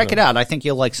 Yeah, so check it out. I think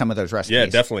you'll like some of those recipes. Yeah,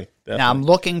 definitely. Now, I'm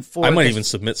looking for... I might even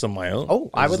submit some of my own. Oh,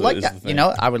 I would like that. You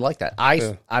know, I would like that.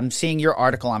 I'm seeing your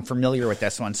article. I'm familiar with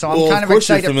this one. So I'm kind of course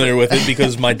excited. You're familiar with it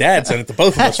because my dad sent it to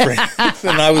both of us.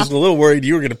 And I was a little worried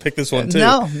you were going to pick this one, too.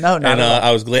 No, not at all.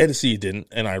 I was glad to see you didn't,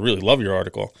 and I really love your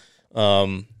article.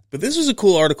 But this is a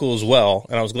cool article as well,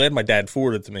 and I was glad my dad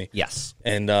forwarded it to me. Yes.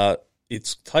 And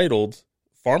it's titled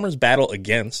Farmers Battle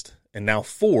Against and Now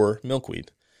For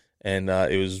Milkweed. And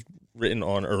it was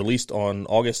released on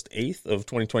August 8th of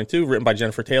 2022, written by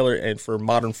Jennifer Taylor and for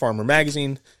Modern Farmer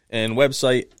magazine and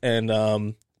website,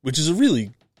 and which is a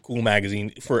really cool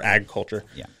magazine for agriculture.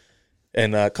 Yeah.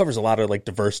 And covers a lot of like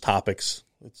diverse topics.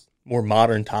 It's more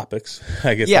modern topics.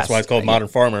 I guess that's why it's called Modern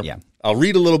Farmer. Yeah. I'll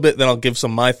read a little bit, then I'll give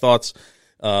some of my thoughts.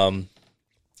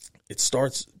 It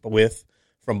starts with,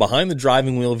 from behind the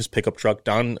driving wheel of his pickup truck,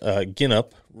 Don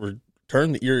Ginnup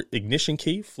turned the ignition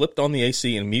key, flipped on the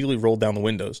AC, and immediately rolled down the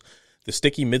windows. The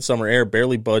sticky midsummer air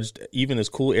barely budged, even as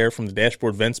cool air from the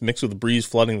dashboard vents mixed with the breeze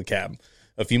flooding the cab.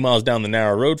 A few miles down the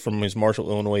narrow road from his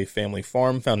Marshall, Illinois family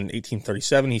farm, found in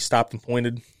 1837, he stopped and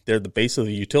pointed. There at the base of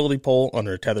the utility pole,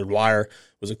 under a tethered wire,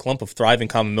 was a clump of thriving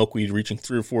common milkweed reaching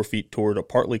 3 or 4 feet toward a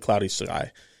partly cloudy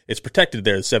sky. It's protected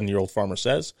there, the 70-year-old farmer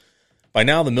says. By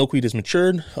now, the milkweed has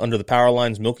matured. Under the power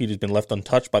lines, milkweed has been left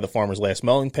untouched by the farmer's last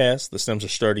mowing pass. The stems are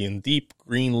sturdy and deep.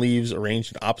 Green leaves,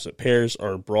 arranged in opposite pairs,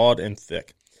 are broad and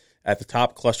thick. At the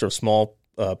top, a cluster of small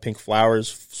pink flowers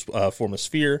form a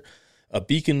sphere, a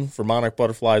beacon for monarch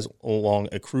butterflies along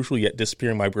a crucial yet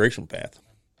disappearing migration path.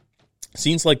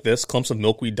 Scenes like this, clumps of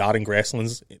milkweed dotting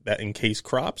grasslands that encase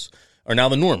crops, are now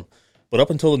the norm. But up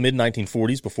until the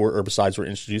mid-1940s, before herbicides were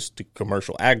introduced to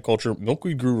commercial agriculture,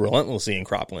 milkweed grew relentlessly in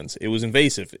croplands. It was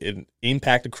invasive. It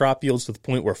impacted crop yields to the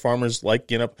point where farmers like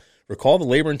Ginnup recall the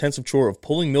labor-intensive chore of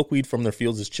pulling milkweed from their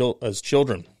fields as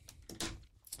children.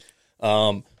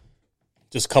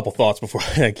 Just a couple thoughts before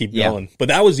I keep going. But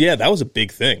that was a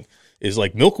big thing. Is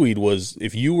like milkweed was,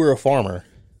 if you were a farmer,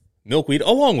 milkweed,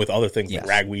 along with other things like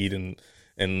ragweed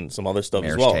and some other stuff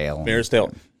as well. Mare's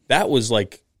tail. That was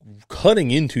like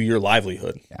cutting into your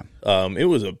livelihood. Yeah. It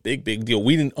was a big, big deal.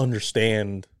 We didn't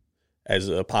understand as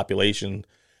a population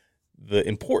the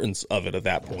importance of it at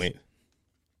that point,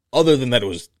 other than that it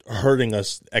was hurting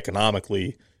us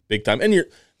economically big time. And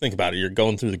think about it, you're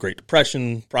going through the Great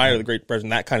Depression, prior to the Great Depression,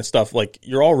 that kind of stuff. Like,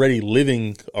 you're already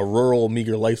living a rural,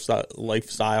 meager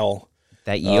lifestyle.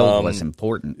 That yield was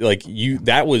important. Like,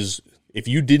 if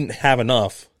you didn't have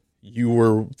enough, you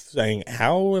were saying,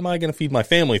 how am I going to feed my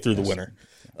family through the winter?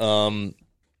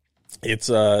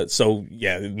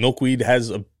 Milkweed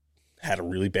had a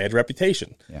really bad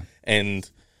reputation. Yeah. And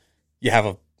you have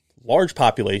a large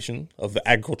population of the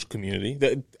agriculture community,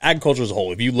 the agriculture as a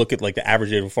whole. If you look at like the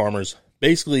average age of farmers,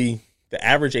 basically the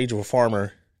average age of a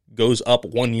farmer goes up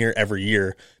 1 year every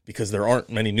year because there aren't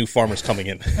many new farmers coming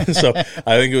in. So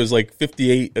I think it was like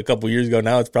 58 a couple years ago.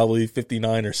 Now it's probably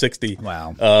 59 or 60.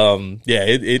 Wow.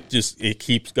 It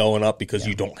keeps going up because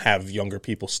you don't have younger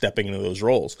people stepping into those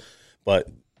roles. But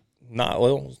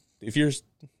if you're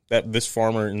this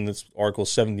farmer in this article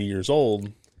is 70 years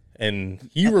old and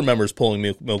he remembers pulling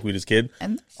milkweed as a kid,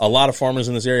 and a lot of farmers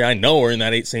in this area I know are in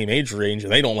that same age range,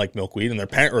 and they don't like milkweed, and their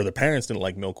parents didn't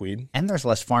like milkweed. And there's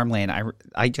less farmland.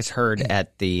 I just heard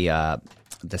at the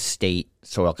state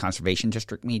soil conservation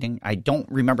district meeting. I don't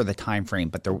remember the time frame,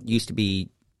 but there used to be,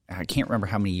 I can't remember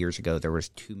how many years ago, there was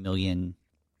 2 million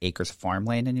acres of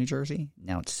farmland in New Jersey.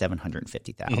 Now it's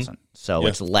 750,000. Mm-hmm. So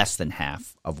it's less than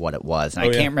half of what it was. And I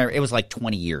can't remember. It was like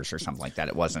 20 years or something like that.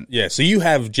 It wasn't. Yeah. So you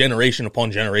have generation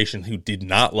upon generation who did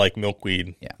not like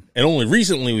milkweed. Yeah. And only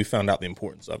recently we found out the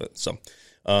importance of it. So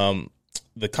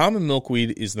the common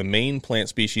milkweed is the main plant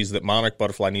species that monarch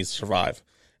butterfly needs to survive.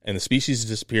 And the species is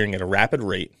disappearing at a rapid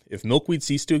rate. If milkweed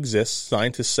ceased to exist,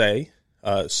 scientists say,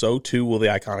 so too will the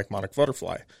iconic monarch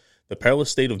butterfly. The perilous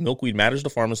state of milkweed matters to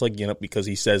farmers like Ginnup because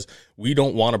he says, we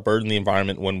don't want to burden the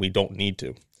environment when we don't need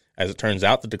to. As it turns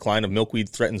out, the decline of milkweed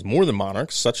threatens more than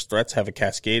monarchs. Such threats have a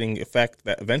cascading effect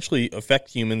that eventually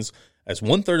affect humans, as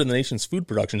 1/3 of the nation's food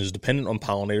production is dependent on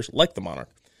pollinators like the monarch.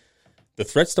 The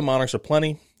threats to monarchs are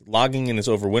plenty. Logging in its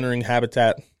overwintering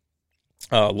habitat,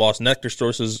 lost nectar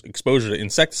sources, exposure to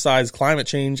insecticides, climate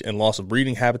change, and loss of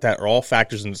breeding habitat are all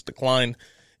factors in its decline.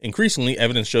 Increasingly,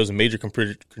 evidence shows a major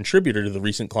contributor to the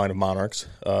recent decline of monarchs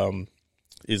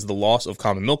is the loss of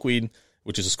common milkweed,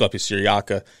 which is Asclepias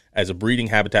syriaca, as a breeding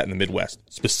habitat in the Midwest,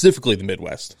 specifically the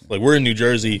Midwest. Like, we're in New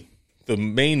Jersey, the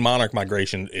main monarch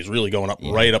migration is really going up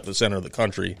right up the center of the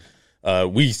country.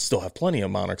 We still have plenty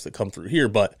of monarchs that come through here,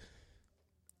 but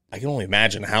I can only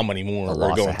imagine how many more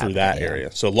are going through that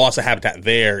area. So loss of habitat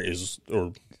there is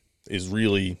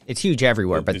really... It's huge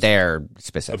everywhere, but they're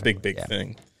specific. A big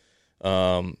thing.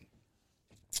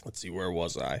 Let's see, where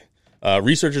was I?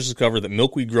 Researchers discovered that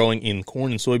milkweed growing in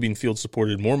corn and soybean fields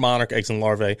supported more monarch eggs and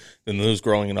larvae than those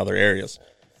growing in other areas.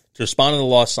 To respond to the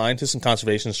loss, scientists and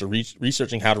conservationists are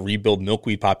researching how to rebuild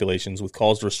milkweed populations with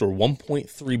calls to restore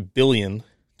 1.3 billion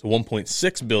to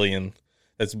 1.6 billion,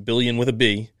 that's billion with a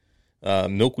B,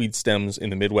 milkweed stems in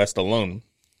the Midwest alone.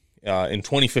 In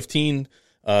 2015,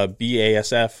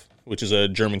 BASF, which is a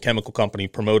German chemical company,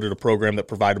 promoted a program that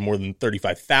provided more than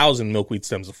 35,000 milkweed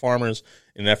stems to farmers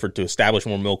in an effort to establish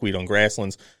more milkweed on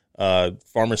grasslands.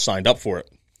 Farmers signed up for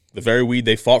it. The very weed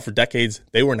they fought for decades,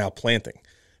 they were now planting.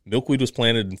 Milkweed was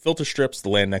planted in filter strips, the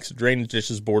land next to drainage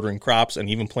ditches, bordering crops, and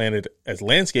even planted as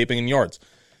landscaping in yards.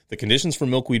 The conditions for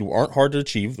milkweed aren't hard to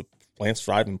achieve. The plants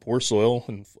thrive in poor soil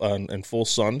and full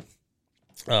sun,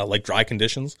 like dry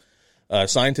conditions.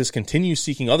 Scientists continue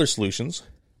seeking other solutions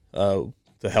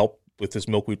to help with this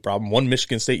milkweed problem. One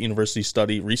Michigan State University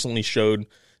study recently showed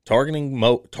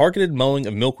targeted mowing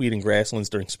of milkweed in grasslands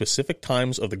during specific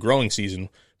times of the growing season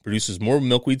produces more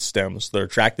milkweed stems that are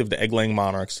attractive to egg-laying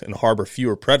monarchs and harbor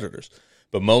fewer predators.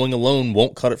 But mowing alone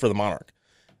won't cut it for the monarch.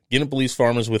 Gannett believes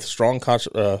farmers with strong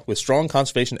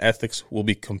conservation ethics will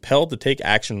be compelled to take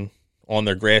action on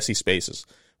their grassy spaces.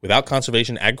 Without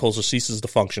conservation, agriculture ceases to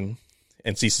function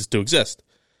and ceases to exist.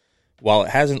 While it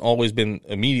hasn't always been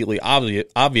immediately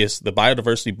obvious the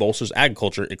biodiversity bolsters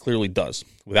agriculture, it clearly does.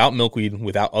 Without milkweed,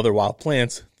 without other wild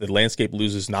plants, the landscape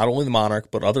loses not only the monarch,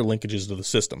 but other linkages to the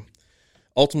system.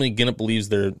 Ultimately, Gannett believes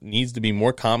there needs to be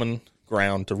more common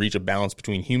ground to reach a balance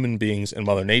between human beings and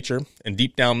Mother Nature, and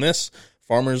deep down this,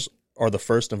 farmers are the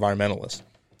first environmentalists.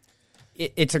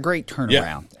 It's a great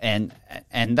turnaround, and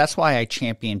that's why I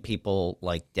champion people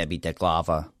like Debbie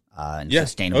DeGlava and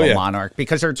Sustainable Monarch,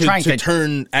 because they're trying to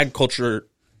turn agriculture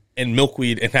and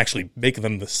milkweed and actually make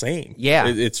them the same. Yeah.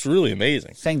 It's really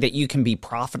amazing. Saying that you can be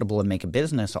profitable and make a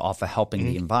business off of helping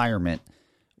the environment,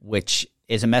 which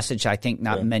is a message I think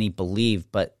not many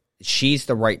believe, but she's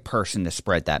the right person to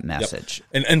spread that message.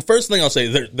 Yep. And first thing I'll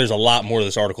say, there's a lot more to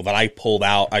this article that I pulled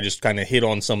out. I just kind of hit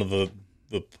on some of the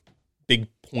big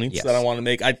points that I want to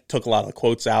make. I took a lot of the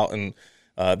quotes out, and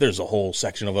there's a whole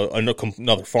section of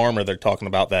another farmer they're talking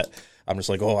about that I'm just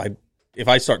like, if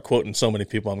I start quoting so many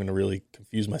people, I'm going to really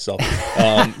confuse myself.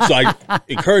 So I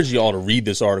encourage you all to read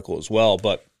this article as well.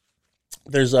 But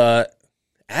there's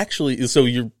actually, so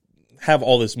you have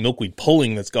all this milkweed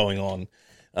pulling that's going on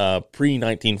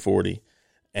pre-1940,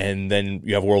 and then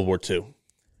you have World War II.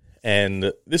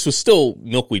 And this was still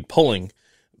milkweed pulling,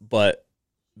 but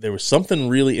there was something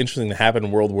really interesting that happened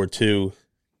in World War II.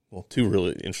 Well, two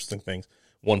really interesting things,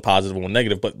 one positive and one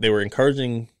negative, but they were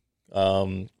encouraging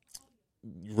rural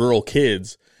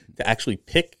kids to actually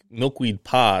pick milkweed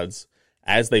pods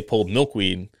as they pulled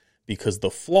milkweed, because the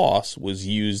floss was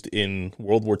used in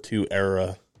World War II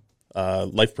era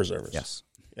life preservers. Yes.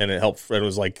 And it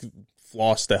was like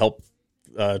floss to help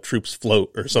troops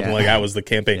float or something like that was the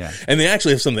campaign. Yeah. And they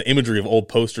actually have some of the imagery of old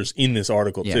posters in this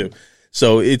article too.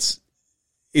 So it's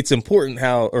important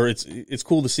it's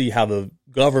cool to see how the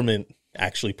government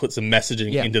actually put some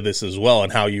messaging into this as well,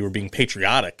 and how you were being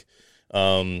patriotic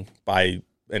by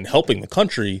helping the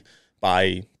country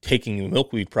by taking the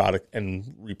milkweed product and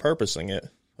repurposing it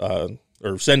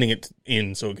or sending it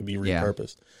in so it could be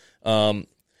repurposed.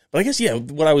 But I guess,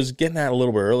 what I was getting at a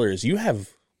little bit earlier is you have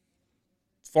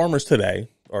farmers today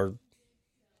are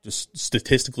just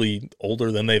statistically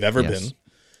older than they've ever been.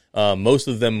 Most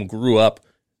of them grew up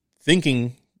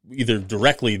thinking either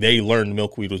directly they learned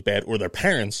milkweed was bad, or their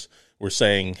parents were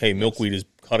saying, hey, milkweed is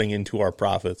cutting into our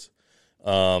profits.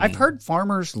 I've heard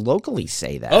farmers locally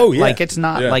say that. Oh, yeah. Like, it's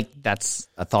not like that's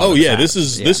a thought. Oh, yeah. This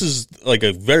is like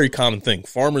a very common thing.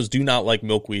 Farmers do not like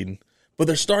milkweed, but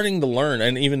they're starting to learn.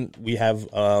 And even we have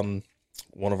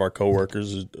one of our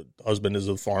coworkers, his husband is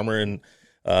a farmer, and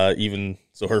even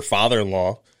so her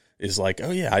father-in-law is like,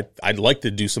 oh, yeah, I'd like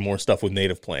to do some more stuff with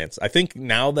native plants. I think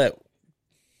now that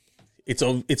it's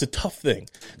a tough thing,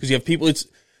 because you have people,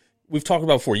 we've talked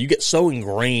about before, you get so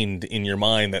ingrained in your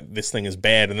mind that this thing is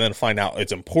bad, and then to find out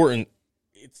it's important,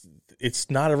 it's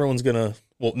not everyone's going to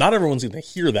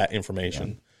hear that information.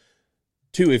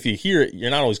 Yeah. 2, if you hear it,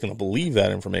 you're not always going to believe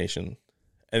that information.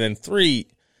 And then 3,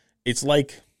 I'm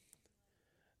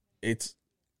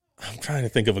trying to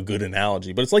think of a good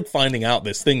analogy, but it's like finding out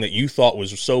this thing that you thought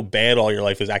was so bad all your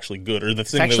life is actually good, or the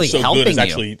thing that was so good is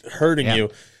actually hurting you.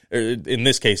 In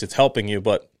this case, it's helping you,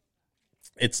 but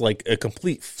it's like a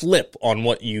complete flip on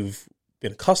what you've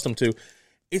been accustomed to.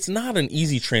 It's not an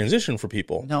easy transition for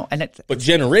people. No, but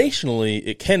generationally,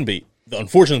 it can be. The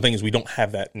unfortunate thing is we don't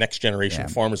have that next generation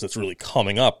of farmers that's really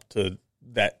coming up to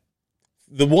that.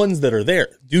 The ones that are there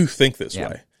do think this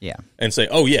way. Yeah. And say,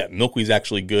 oh, yeah, milkweed's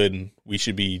actually good, and we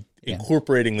should be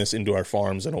incorporating this into our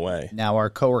farms in a way. Now, our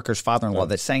coworker's father-in-law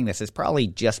that's saying this is probably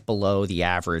just below the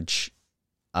average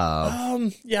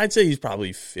of... yeah, I'd say he's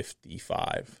probably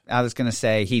 55. I was going to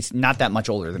say he's not that much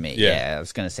older than me. Yeah, I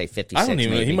was going to say 56. I don't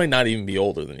even. Maybe. He might not even be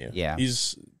older than you. Yeah,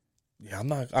 he's. Yeah, I'm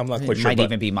not quite sure. Might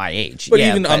even be my age. But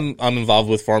even I'm involved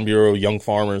with Farm Bureau Young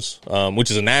Farmers,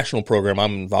 which is a national program.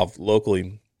 I'm involved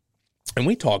locally, and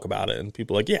we talk about it. And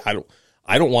people are like, yeah,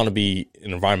 I don't want to be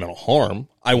an environmental harm.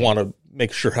 I want to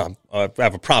make sure I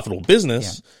have a profitable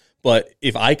business. Yeah. But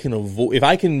if I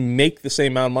can make the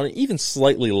same amount of money, even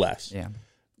slightly less,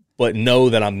 but know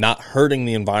that I'm not hurting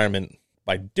the environment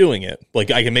by doing it,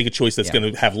 like I can make a choice that's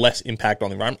going to have less impact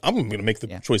on the environment. I'm going to make the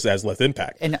choice that has less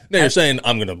impact. And now you're saying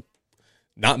I'm going to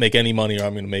not make any money, or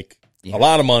I'm going to make a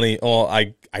lot of money. Oh,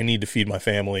 I need to feed my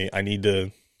family. I need to.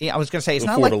 Yeah, I was going to say it's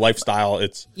afford not like a lifestyle.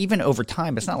 It's even over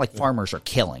time. It's not like farmers are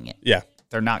killing it. Yeah,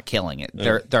 they're not killing it.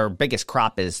 Their biggest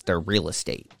crop is their real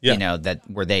estate. Yeah. You know, that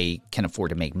where they can afford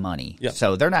to make money. Yeah.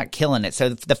 So they're not killing it. So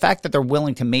the fact that they're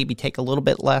willing to maybe take a little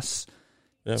bit less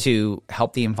to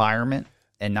help the environment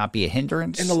and not be a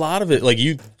hindrance. And a lot of it, like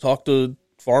you talk to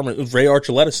farmers, Ray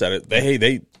Archuleta said it.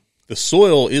 The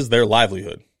soil is their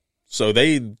livelihood. So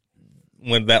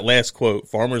when that last quote,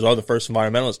 farmers are the first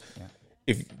environmentalists. Yeah.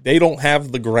 If they don't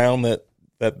have the ground that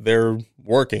they're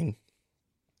working,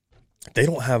 they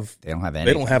don't have anything.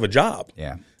 They don't have a job.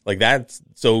 Yeah. Like that's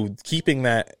so keeping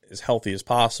that as healthy as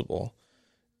possible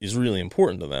is really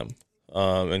important to them.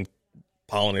 And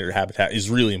pollinator habitat is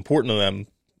really important to them.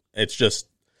 It's just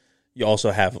you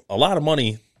also have a lot of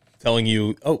money telling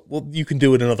you, oh, well, you can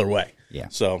do it another way. Yeah.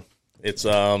 So it's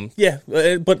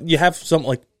but you have something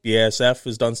like BASF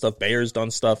has done stuff, Bayer's done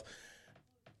stuff,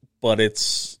 but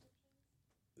is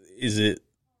it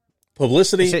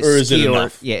publicity or is it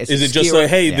enough? Yeah, is it just like,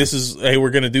 hey, we're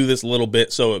going to do this a little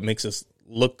bit so it makes us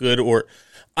look good, or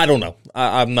I don't know.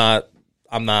 I'm not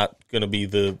going to be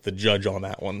the judge on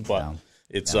that one, but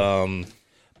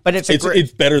but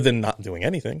it's better than not doing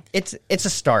anything. It's a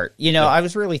start. You know, I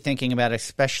was really thinking about it,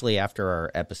 especially after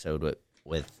our episode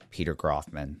with Peter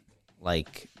Groffman.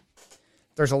 Like,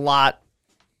 there's a lot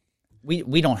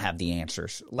we don't have the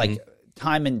answers. Like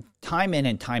time in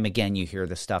and time again, you hear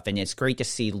this stuff, and it's great to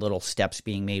see little steps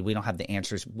being made. We don't have the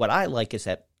answers. What I like is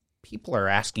that people are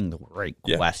asking the right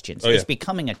questions. It's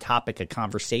becoming a topic of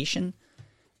conversation,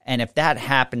 and if that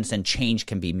happens, then change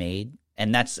can be made.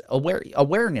 And that's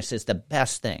awareness is the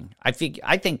best thing. I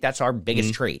think that's our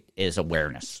biggest trait is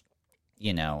awareness.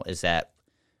 You know, is that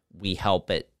we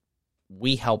help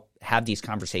have these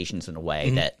conversations in a way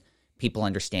that people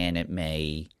understand. It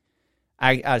may.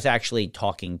 I was actually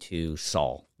talking to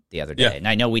Saul the other day, and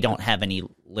I know we don't have any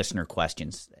listener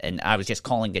questions, and I was just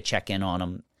calling to check in on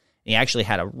him. He actually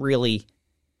had a really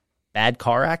bad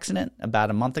car accident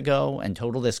about a month ago and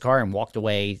totaled his car and walked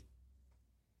away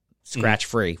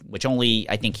scratch-free, which only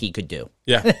I think he could do.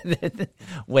 Yeah.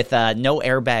 With no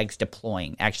airbags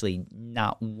deploying. Actually,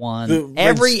 not one.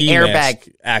 Every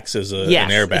airbag acts as an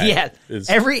airbag. Yeah,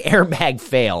 every airbag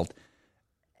failed.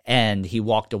 And he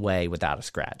walked away without a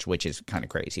scratch, which is kind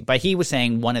of crazy. But he was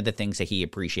saying one of the things that he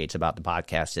appreciates about the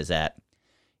podcast is that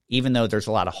even though there's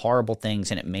a lot of horrible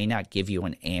things and it may not give you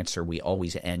an answer, we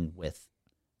always end with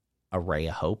a ray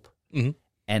of hope. Mm-hmm.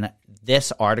 And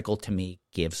this article to me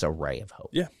gives a ray of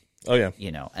hope. Yeah. Oh, yeah.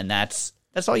 You know, and that's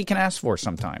all you can ask for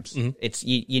sometimes. Mm-hmm. It's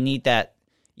you need that.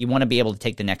 You want to be able to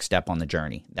take the next step on the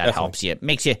journey. That helps you. It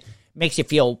makes you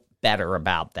feel better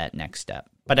about that next step.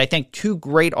 But I think two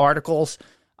great articles.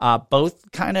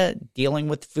 Both kind of dealing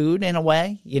with food in a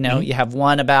way. You know, you have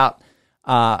one about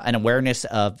an awareness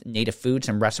of native foods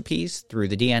and recipes through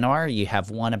the DNR. You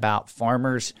have one about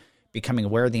farmers becoming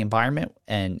aware of the environment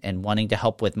and wanting to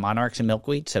help with monarchs and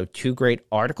milkweed. So two great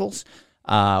articles.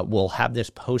 We'll have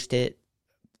this posted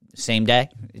same day.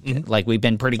 Like we've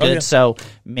been pretty good. Oh, yeah. So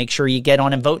make sure you get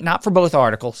on and vote, not for both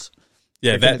articles.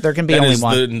 Yeah, there can be only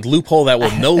one. The loophole that will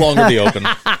no longer be open.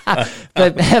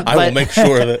 But I will make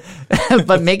sure that.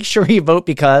 But make sure you vote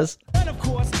because. And of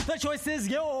course, the choice is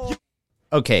yours.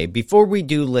 Okay, before we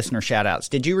do listener shout-outs,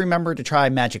 did you remember to try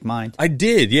Magic Mind? I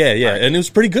did, yeah. Right. And it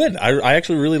was pretty good. I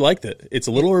actually really liked it. It's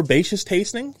a little herbaceous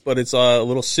tasting, but it's a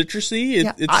little citrusy.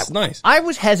 It's nice. I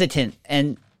was hesitant,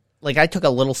 and like I took a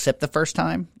little sip the first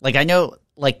time. Like I know,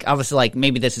 like I was like,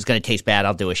 maybe this is going to taste bad.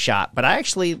 I'll do a shot. But I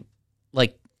actually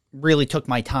like really took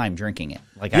my time drinking it.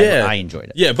 Like I enjoyed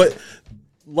it. Yeah, but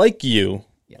like you,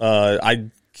 I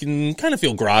can kind of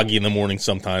feel groggy in the morning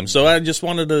sometimes. So I just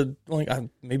wanted to,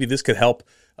 maybe this could help.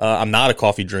 I'm not a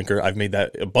coffee drinker. I've made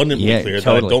that abundantly clear that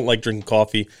I don't like drinking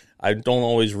coffee. I don't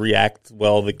always react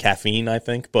well to caffeine, I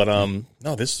think. But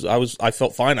no, I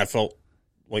felt fine. I felt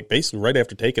like basically right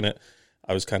after taking it,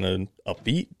 I was kind of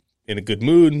upbeat, in a good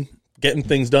mood, getting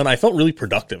things done. I felt really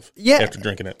productive after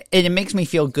drinking it. And it makes me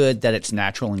feel good that it's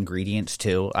natural ingredients,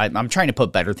 too. I'm trying to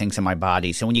put better things in my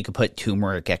body. So when you could put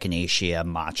turmeric, echinacea,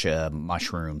 matcha,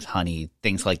 mushrooms, honey,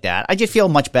 things like that, I just feel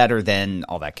much better than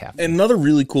all that caffeine. Another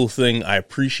really cool thing I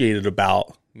appreciated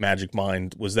about Magic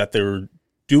Mind was that they were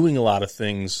doing a lot of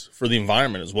things for the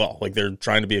environment as well. Like they're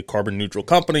trying to be a carbon neutral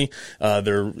company.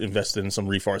 They're invested in some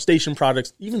reforestation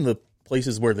projects. Even the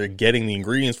places where they're getting the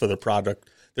ingredients for their product,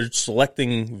 they're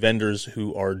selecting vendors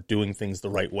who are doing things the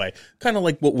right way. Kind of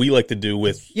like what we like to do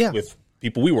with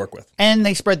people we work with. And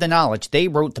they spread the knowledge. They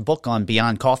wrote the book on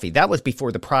Beyond Coffee. That was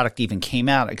before the product even came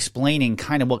out, explaining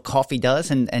kind of what coffee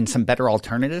does and some better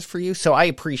alternatives for you. So I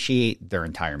appreciate their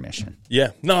entire mission. Yeah.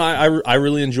 No, I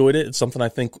really enjoyed it. It's something I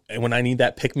think when I need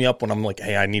that pick-me-up, when I'm like,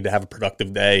 hey, I need to have a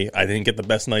productive day, I didn't get the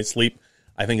best night's sleep,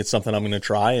 I think it's something I'm going to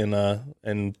try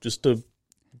and just to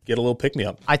get a little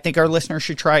pick-me-up. I think our listeners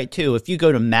should try it too. If you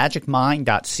go to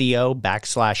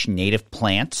magicmind.co/native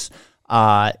plants,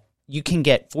 you can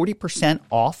get 40%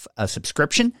 off a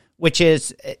subscription,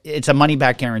 it's a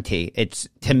money-back guarantee.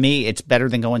 To me, it's better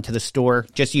than going to the store.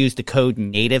 Just use the code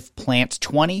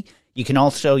NATIVEPLANTS20. You can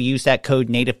also use that code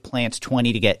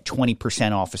NATIVEPLANTS20 to get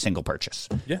 20% off a single purchase.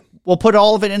 Yeah. We'll put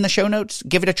all of it in the show notes.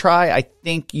 Give it a try. I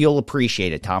think you'll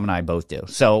appreciate it. Tom and I both do.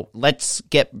 So let's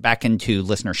get back into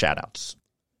listener shout-outs.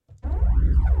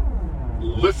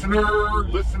 Listener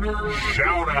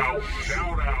shout out.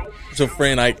 So,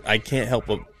 Fran, I can't help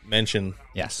but mention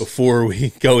Yes. before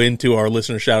we go into our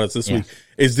listener shout outs this week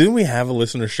didn't we have a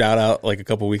listener shout out like a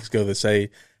couple weeks ago that say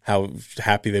how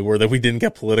happy they were that we didn't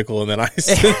get political, and then I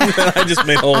just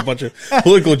made a whole bunch of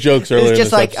political jokes earlier. It's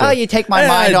just like, episode. you take my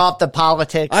mind off the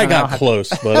politics. I got close,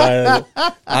 but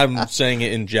I'm saying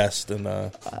it in jest and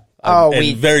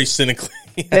very cynically.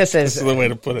 This is the way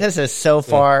to put it. This is so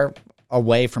far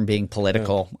away from being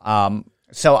political.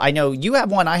 So I know you have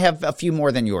one. I have a few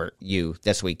more than you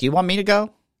this week. Do you want me to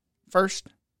go first?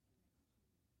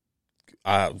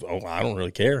 I don't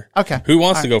really care. Okay. Who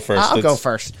wants to go first? I'll go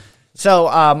first. So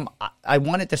I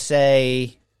wanted to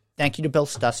say thank you to Bill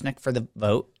Stusnick for the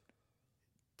vote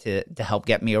to help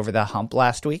get me over the hump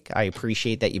last week. I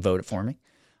appreciate that you voted for me.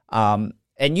 And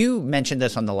you mentioned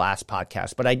this on the last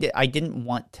podcast, but I didn't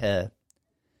want to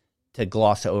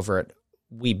gloss over it.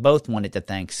 We both wanted to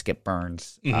thank Skip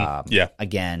Burns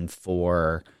again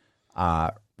for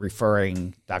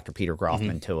referring Dr. Peter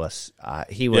Groffman to us.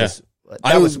 He was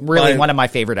that was really one of my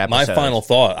favorite episodes. My final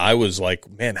thought, I was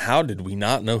like, man, how did we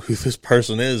not know who this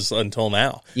person is until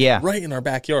now? Yeah. Right in our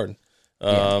backyard.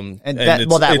 And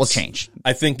that will change.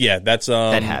 I think, that's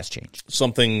that has changed.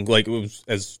 Something like it was,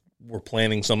 as we're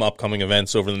planning some upcoming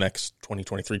events over the next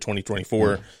 2023,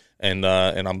 2024. And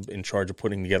I'm in charge of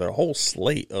putting together a whole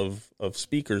slate of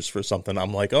speakers for something.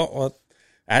 I'm like,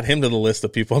 add him to the list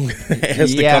of people I'm going to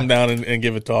ask to come down and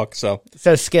give a talk. So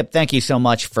Skip, thank you so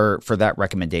much for that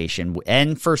recommendation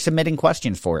and for submitting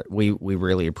questions for it. We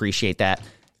really appreciate that.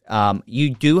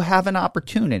 You do have an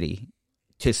opportunity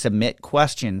to submit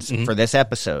questions for this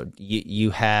episode.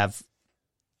 You have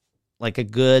like a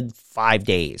good 5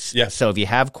 days. Yeah. So if you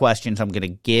have questions, I'm going to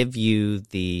give you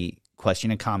the question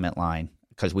and comment line,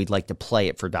 because we'd like to play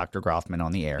it for Dr. Groffman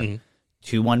on the air.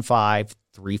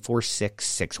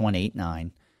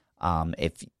 215-346-6189.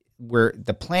 If we're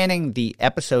planning, the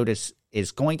episode is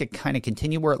going to kind of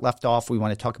continue where it left off. We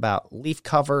want to talk about leaf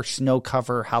cover, snow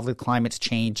cover, how the climate's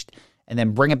changed, and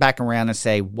then bring it back around and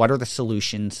say, what are the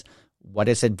solutions? What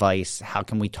is advice? How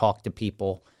can we talk to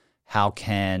people? How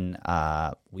can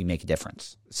we make a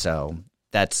difference? So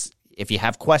if you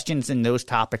have questions in those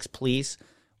topics, please,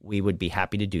 we would be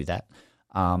happy to do that.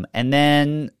 And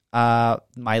then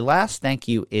my last thank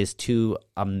you is to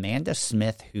Amanda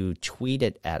Smith, who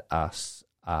tweeted at us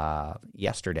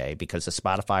yesterday because the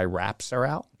Spotify Wraps are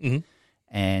out.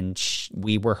 And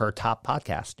we were her top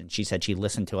podcast. And she said she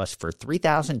listened to us for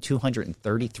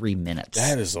 3,233 minutes.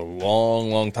 That is a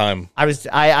long, long time. I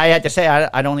had to say,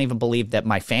 I don't even believe that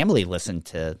my family listened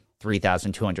to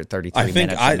 3,233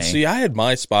 minutes. I had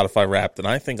my Spotify Wrapped, and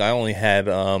I think I only had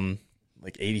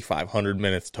like 8,500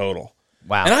 minutes total.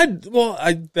 Wow. And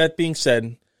that being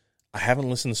said, I haven't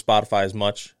listened to Spotify as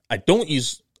much. I don't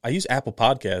use I use Apple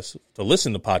Podcasts to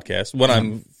listen to podcasts when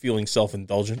I'm feeling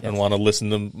self-indulgent and want to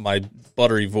listen to my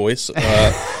buttery voice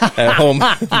at home.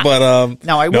 But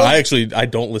I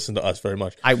don't listen to us very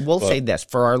much. I will say this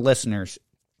for our listeners: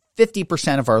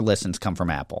 50% of our listens come from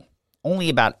Apple. Only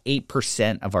about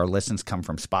 8% of our listens come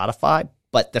from Spotify.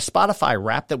 But the Spotify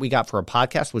Wrap that we got for a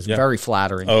podcast was very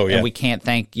flattering. Oh, yeah. And we can't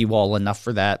thank you all enough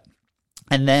for that.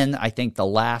 And then I think the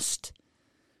last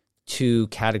two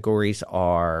categories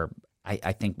are,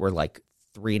 I think we're like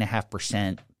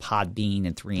 3.5% Podbean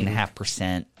and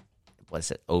 3.5%,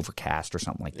 was it Overcast or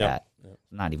something like that? Yep.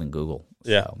 Not even Google.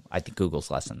 Yeah. So I think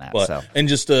Google's less than that. But, and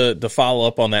just to follow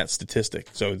up on that statistic,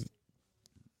 so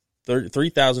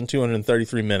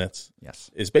 3,233 minutes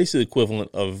is basically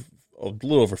equivalent of a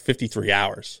little over 53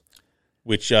 hours,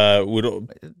 which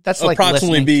would that's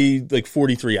approximately like be like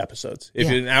 43 episodes. If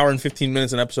an hour and 15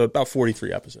 minutes an episode, about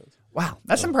 43 episodes. Wow,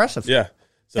 that's impressive. Yeah.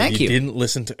 So Thank you. Didn't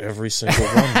listen to every single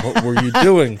one. What were you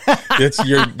doing?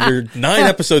 You're 9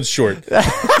 episodes short.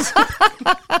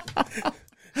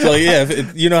 So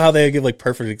you know how they give like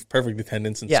perfect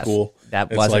attendance in school.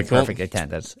 That wasn't like, perfect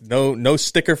attendance. No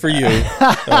sticker for you,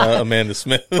 Amanda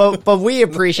Smith. but we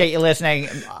appreciate you listening.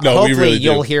 No, hopefully we really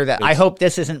you'll do. hear that. I hope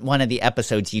this isn't one of the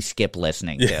episodes you skip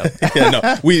listening to.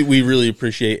 No, we really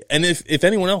appreciate. And if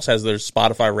anyone else has their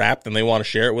Spotify Wrapped and they want to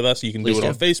share it with us, you can do it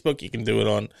on Facebook. You can do it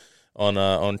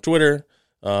on Twitter.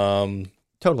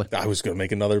 Totally. I was going to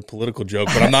make another political joke,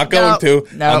 but I'm not going to.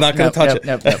 I'm not going to touch it.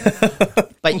 No.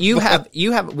 But we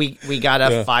got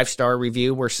a 5-star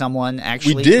review where someone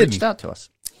actually reached out to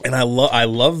us. And I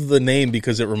love the name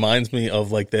because it reminds me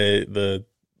of like the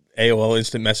AOL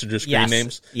Instant Messenger screen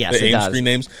names. Yes, the AIM screen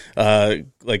names.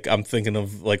 Like I'm thinking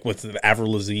of like what's the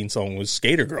Avril Lavigne song was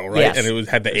Skater Girl, right? Yes. And it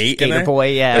had the 8 Skater in there.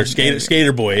 Boy, yeah. Or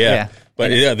Skater Boy, yeah.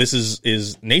 But and this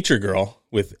is Nature Girl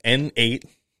with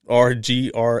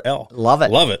N8RGRL. Love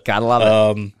it. Gotta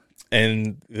love it.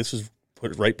 And this was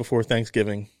put right before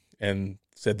Thanksgiving and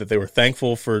said that they were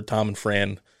thankful for Tom and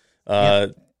Fran,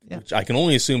 which I can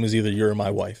only assume is either you or my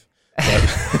wife.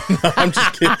 But, no, I'm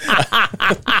just kidding.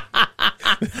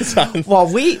 Well,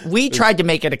 we tried to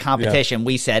make it a competition.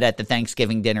 We said at the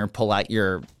Thanksgiving dinner, pull out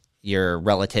your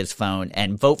relative's phone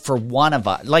and vote for one of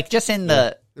us. Like just in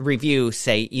the review,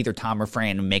 say either Tom or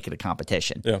Fran and make it a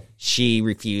competition. Yeah. She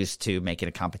refused to make it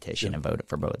a competition and voted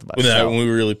for both of us. And we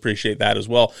really appreciate that as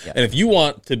well. Yeah. And if you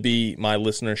want to be my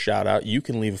listener shout out, you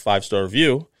can leave a 5-star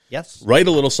review. Yes. Write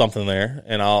a little something there,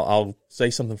 and I'll say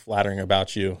something flattering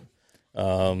about you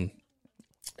during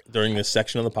this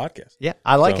section of the podcast. Yeah,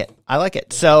 I like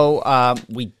it. So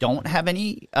we don't have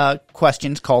any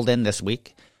questions called in this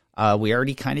week. We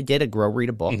already kind of did a Grow Read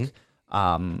a Book.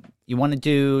 Mm-hmm. You want to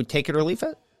do Take It or Leave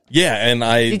It? Yeah, and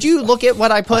did you look at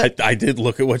what I put? I did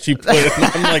look at what you put. And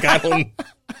I'm like, I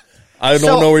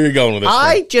don't know where you're going with this.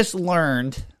 I just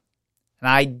learned, and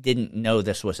I didn't know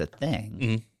this was a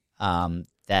thing,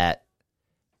 that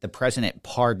the president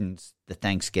pardons the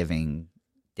Thanksgiving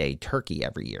Day turkey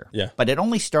every year. Yeah, but it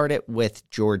only started with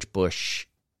George Bush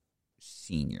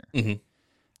Sr.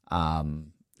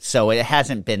 So it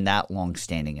hasn't been that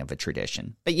long-standing of a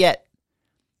tradition. But yet,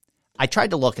 I tried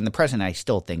to look, and the president, I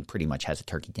still think, pretty much has a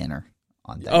turkey dinner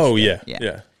on Thanksgiving. Oh,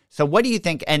 yeah. So what do you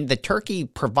think? And the turkey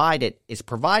is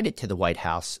provided to the White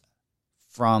House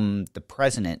from the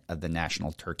president of the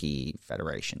National Turkey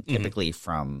Federation, typically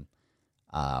from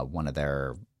one of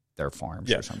their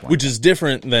farms or something which like is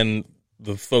different than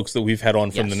the folks that we've had on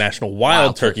from the National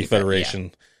Wild Turkey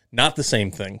Federation. Not the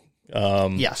same thing.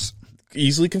 Yes.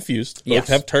 Easily confused. Both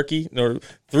have turkey. Or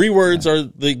 3 words are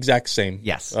the exact same.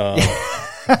 Yes.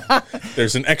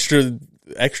 There's an extra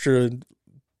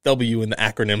W in the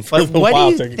acronym for the Wild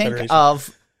Wild Turkey Federation. What do you think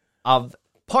of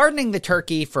pardoning the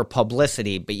turkey for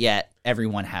publicity, but yet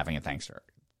everyone having a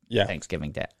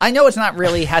Thanksgiving Day? I know it's not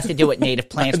really has to do with native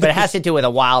plants, but it has to do with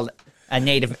a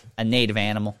native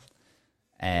animal.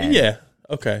 And, yeah.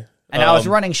 Okay. And I was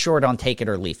running short on Take It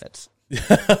or Leave It.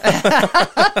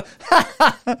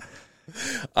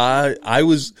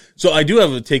 I do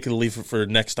have a Take It or Leave It for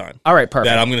next time. All right, perfect.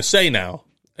 That I'm going to say now.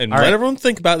 And let everyone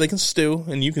think about it. They can stew,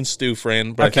 and you can stew,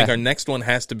 Fran. But I think our next one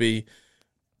has to be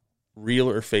real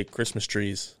or fake Christmas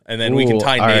trees. And then we can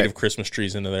tie native Christmas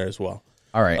trees into there as well.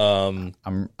 All right.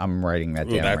 I'm writing that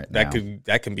down right now.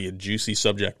 That can be a juicy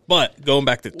subject. But going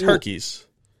back to turkeys.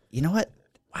 You know what?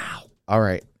 Wow. All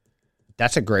right.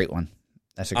 That's a great one.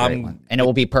 That's a great one. And it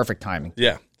will be perfect timing.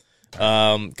 Yeah.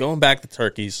 Going back to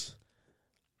turkeys,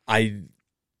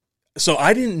 So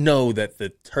I didn't know that the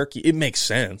turkey, it makes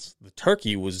sense. The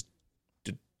turkey was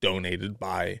donated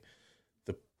by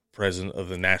the president of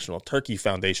the National Turkey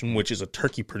Foundation, which is a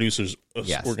turkey producers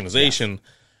organization.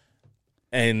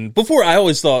 And before, I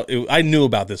always thought I knew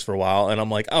about this for a while, and I'm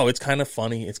like, oh, it's kind of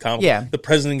funny. It's kind of the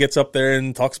president gets up there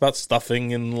and talks about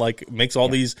stuffing and like makes all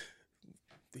these.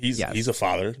 He's a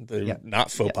father. They're not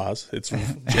faux pas. It's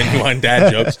genuine dad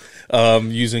jokes,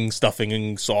 using stuffing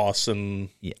and sauce and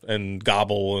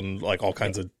gobble and like all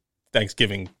kinds of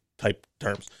Thanksgiving type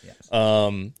terms. Yes.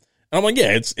 And I'm like,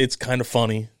 it's kind of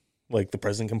funny. Like the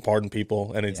president can pardon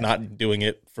people, and it's not doing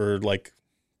it for like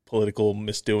political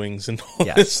misdoings and all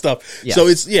this stuff. Yes. So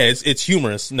it's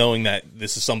humorous knowing that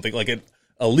this is something like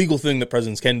a legal thing that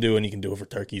presidents can do, and you can do it for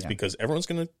turkeys because everyone's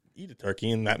going to eat a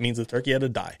turkey, and that means the turkey had to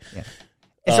die. Yeah.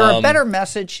 Is there a better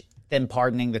message than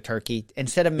pardoning the turkey?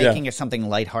 Instead of making it something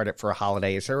lighthearted for a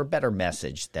holiday, is there a better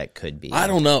message that could be? I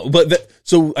don't know. But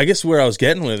so I guess where I was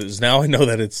getting with it is now I know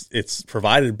that it's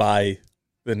provided by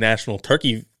the National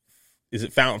Turkey, is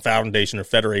it Foundation or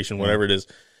Federation, whatever it is.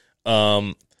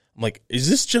 I'm like, is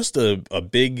this just a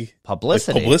big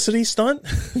publicity stunt?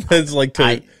 That's like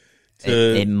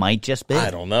it might just be.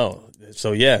 I don't know.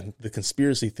 So yeah, the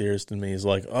conspiracy theorist in me is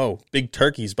like, oh, big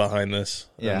turkey's behind this.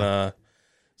 Yeah.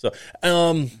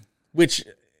 And, which,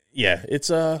 it's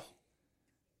this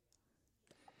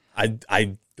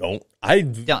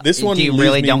one. Do you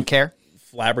really don't care?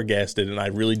 Flabbergasted, and I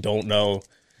really don't know.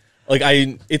 Like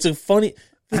it's a funny.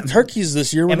 The turkeys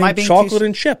this year were made chocolate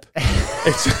and chip.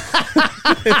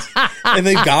 And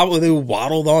they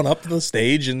waddled on up to the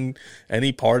stage, and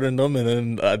he pardoned them,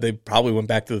 and then they probably went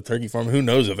back to the turkey farm. Who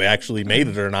knows if they actually made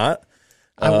it or not?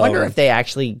 I wonder if they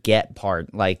actually get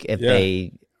pardoned, like if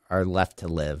they are left to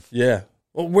live. Yeah.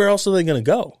 Well, where else are they going to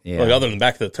go? Yeah. Like other than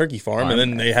back to the turkey farm, and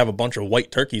then they have a bunch of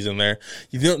white turkeys in there.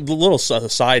 The little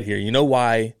aside here, you know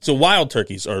why? So wild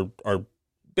turkeys are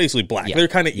basically black. Yeah. They're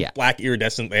kind of black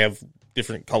iridescent. They have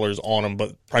different colors on them,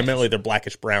 but primarily they're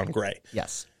blackish brown gray.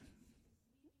 Yes.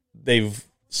 They've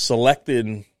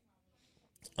selected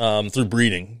through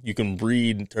breeding. You can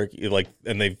breed turkey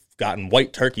and they've gotten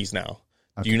white turkeys now.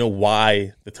 Okay. Do you know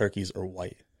why the turkeys are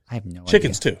white? I have no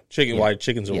Chickens idea. Too. Why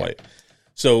chickens are white.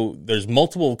 So there's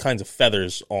multiple kinds of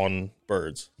feathers on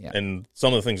birds, and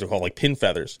some of the things are called like pin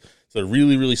feathers. So they're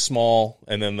really, really small,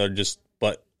 and then they're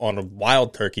but on a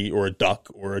wild turkey or a duck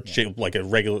or a like a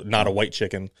regular, not a white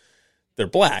chicken, they're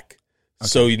black. Okay.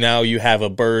 So now you have a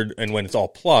bird, and when it's all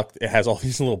plucked, it has all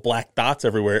these little black dots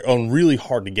everywhere, and really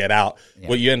hard to get out. Yeah.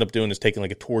 What you end up doing is taking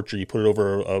like a torch, or you put it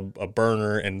over a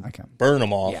burner and burn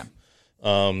them off. Yeah.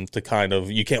 To kind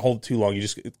of, you can't hold it too long. You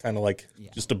just kind of like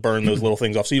just to burn those little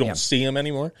things off, so you don't see them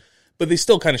anymore. But they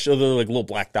still kind of show they're like little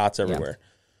black dots everywhere.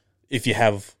 Yeah. If you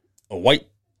have a white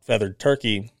feathered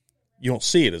turkey, you don't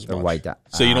see it as much. White dot.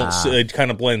 So you don't. See, it kind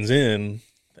of blends in,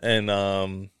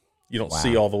 and you don't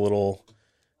see all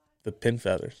the pin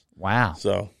feathers. Wow.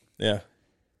 So yeah,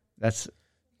 that's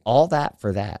all that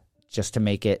for that, just to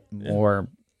make it more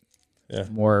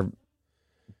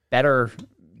better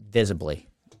visibly.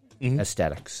 Mm-hmm.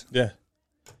 Aesthetics. Yeah.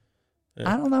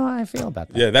 I don't know how I feel about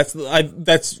that. Yeah,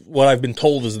 that's what I've been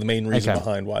told is the main reason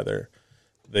behind why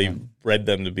they bred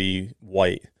them to be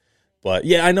white. But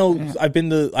yeah, I know I've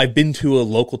been to a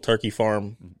local turkey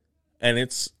farm, and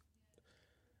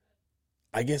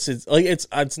I guess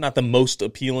it's not the most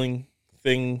appealing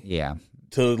thing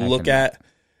to look at.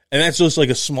 And that's just like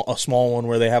a small one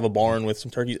where they have a barn with some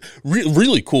turkeys.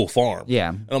 Really cool farm. Yeah.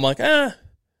 And I'm like,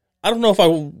 I don't know if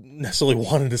I necessarily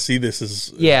wanted to see this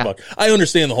as much. I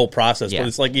understand the whole process, but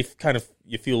it's like you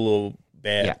feel a little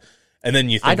bad. Yeah. And then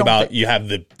you think about you have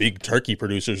the big turkey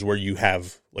producers where you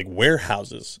have like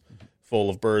warehouses full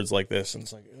of birds like this, and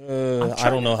it's like I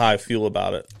don't know how I feel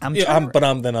about it. I'm like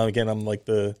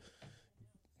the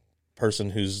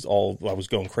person who's I was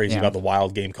going crazy about the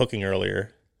wild game cooking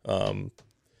earlier.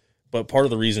 But part of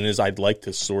the reason is I'd like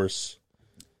to source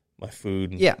my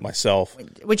food myself,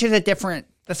 which is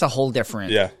that's a whole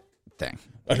different thing.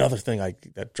 Another thing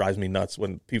that drives me nuts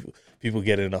when people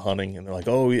get into hunting and they're like,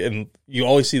 oh, and you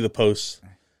always see the posts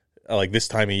like this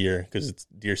time of year because it's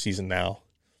deer season now,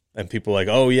 and people are like,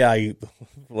 oh yeah,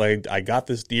 I got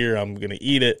this deer, I'm gonna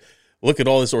eat it. Look at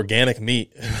all this organic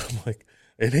meat. I'm like,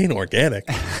 it ain't organic.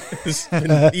 It's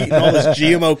been eating all this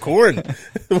GMO corn.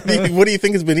 What do you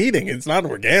think it's been eating? It's not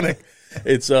organic.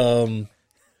 It's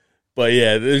but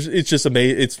yeah, it's just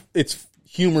amazing. It's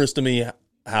humorous to me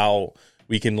how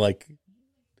we can like,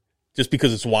 just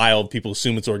because it's wild, people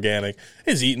assume it's organic.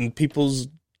 It's eating people's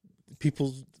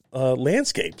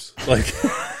landscapes. Like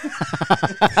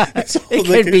it's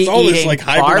all this like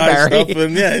hybridized stuff,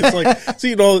 and it's like it's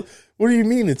eating all. What do you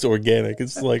mean it's organic?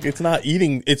 It's like it's not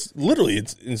eating. It's literally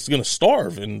it's going to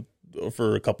starve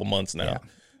for a couple months now.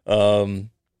 Yeah.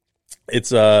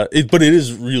 But it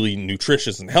is really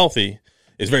nutritious and healthy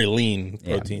It's very lean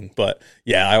protein. But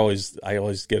yeah, I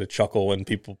always get a chuckle when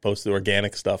people post the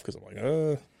organic stuff because I'm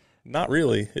like, not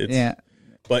really.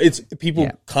 But it's people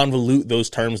convolute those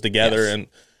terms together,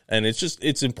 and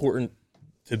it's important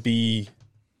to be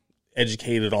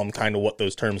educated on kind of what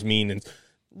those terms mean and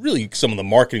really some of the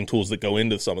marketing tools that go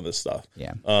into some of this stuff.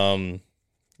 Yeah.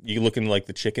 You look into like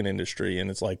the chicken industry and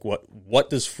it's like, what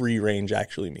does free range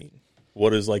actually mean?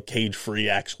 What does like cage free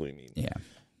actually mean? Yeah.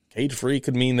 Cage free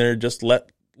could mean they're just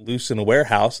let loose in a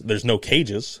warehouse. There's no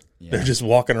cages. Yeah. They're just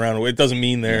walking around. It doesn't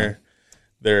mean they're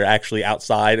actually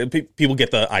outside. And people get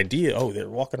the idea, they're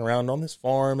walking around on this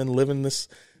farm and living this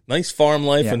nice farm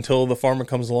life until the farmer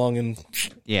comes along and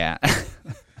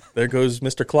there goes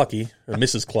Mr. Clucky or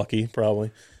Mrs. Clucky probably.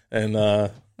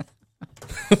 And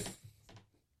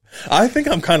I think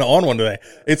I'm kind of on one today.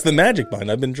 It's the Magic Mind.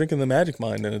 I've been drinking the Magic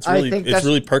Mind, and it's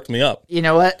really perked me up. You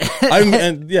know what?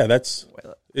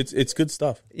 It's good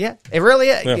stuff. Yeah, it really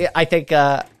is. Yeah. I think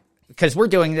because we're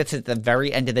doing this at the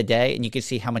very end of the day, and you can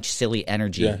see how much silly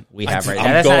energy we have right now.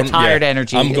 That's not tired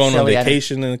energy. I'm going on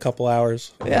vacation in a couple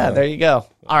hours. Yeah, there you go.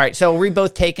 All right, so we're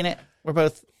both taking it. We're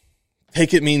both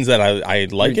take it means that I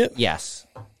like it. Yes,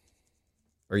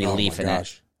 or you leafing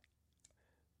it.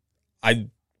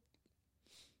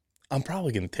 I'm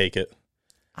probably going to take it.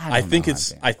 I think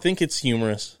it's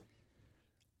humorous.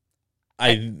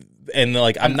 I'm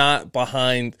not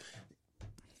behind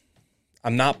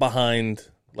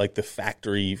like the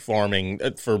factory farming,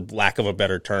 for lack of a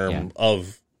better term,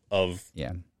 of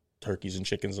turkeys and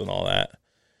chickens and all that.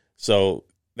 So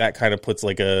that kind of puts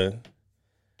like a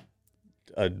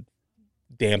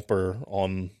damper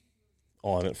on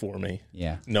it for me.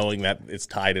 Yeah. Knowing that it's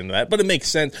tied into that. But it makes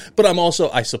sense. But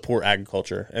I support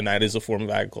agriculture, and that is a form of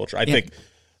agriculture. I think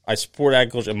I support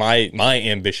agriculture. My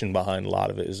ambition behind a lot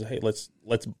of it is, hey, let's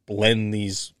blend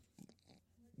these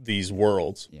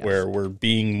worlds where we're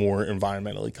being more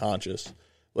environmentally conscious.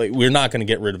 Like, we're not going to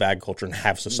get rid of agriculture and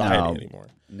have society anymore.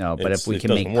 No, but if we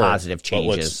can make positive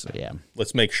changes,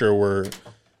 let's make sure we're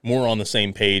more on the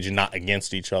same page and not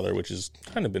against each other, which has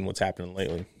kind of been what's happening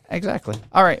lately. Exactly.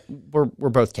 All right, we're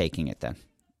both taking it then.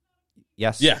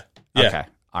 Yes. Yeah. Okay.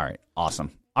 All right.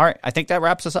 Awesome. All right. I think that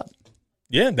wraps us up.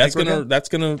 Yeah, that's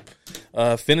gonna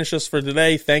finish us for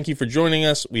today. Thank you for joining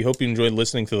us. We hope you enjoyed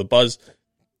listening to The Buzz.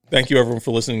 Thank you, everyone,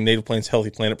 for listening to Native Plants Healthy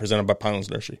Planet, presented by Pinelands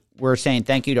Nursery. We're saying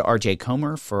thank you to RJ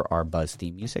Comer for our Buzz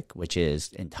theme music, which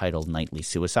is entitled Nightly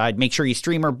Suicide. Make sure you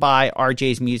stream or buy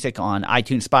RJ's music on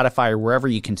iTunes, Spotify, or wherever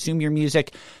you consume your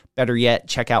music. Better yet,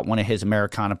 check out one of his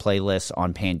Americana playlists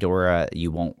on Pandora.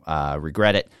 You won't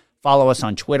regret it. Follow us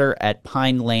on Twitter at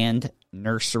Pineland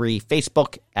Nursery,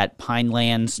 Facebook at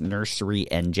Pinelands Nursery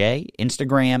NJ,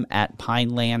 Instagram at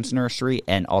Pinelands Nursery,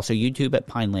 and also YouTube at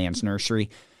Pinelands Nursery.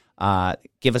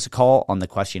 Give us a call on the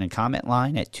question and comment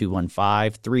line at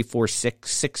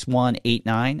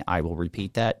 215-346-6189. I will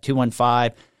repeat that,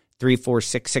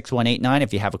 215-346-6189.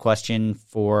 If you have a question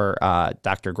for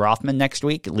Dr. Grothman next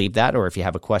week, leave that. Or if you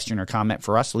have a question or comment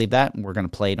for us, leave that. And we're going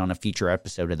to play it on a future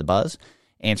episode of The Buzz.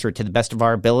 Answer it to the best of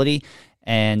our ability.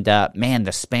 And, man,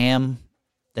 the spam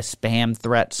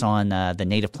threats on the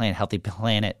Native Plant Healthy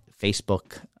Planet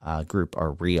Facebook group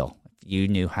are real. If you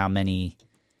knew how many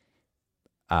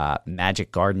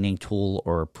magic gardening tool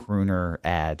or pruner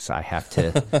ads I have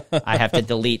to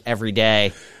delete every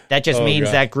day. That just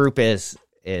means that group is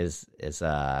it's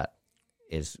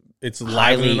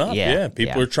highly up. Yeah,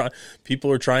 people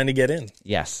are trying to get in.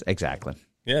 Yes, exactly.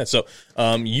 Yeah, so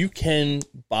you can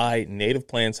buy Native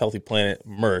Plants Healthy Planet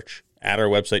merch at our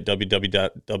website,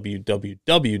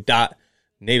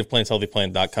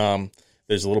 www.nativeplantshealthyplanet.com.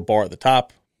 There's a little bar at the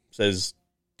top, says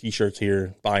T-shirts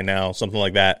here, buy now, something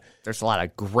like that. There's a lot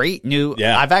of great new.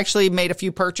 Yeah. I've actually made a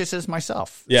few purchases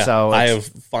myself. Yeah, so I have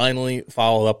finally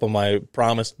followed up on my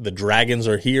promise. The dragons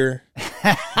are here.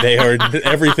 They are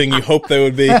everything you hoped they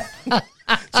would be.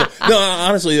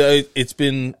 Honestly,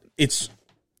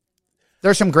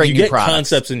 there's some great new products.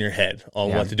 Concepts in your head on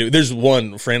what to do. There's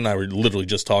one friend and I were literally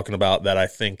just talking about that I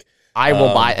think I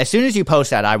will buy. As soon as you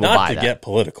post that, I will buy that. Not to get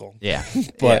political. Yeah.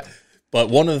 But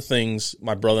one of the things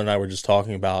my brother and I were just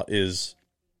talking about is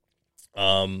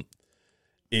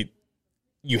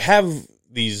you have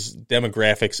these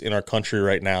demographics in our country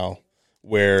right now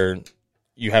where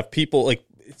you have people like,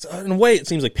 in a way it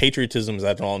seems like patriotism is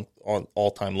at an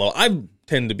all-time low. I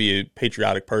tend to be a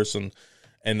patriotic person,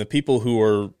 and the people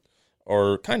who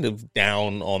are kind of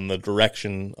down on the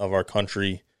direction of our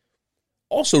country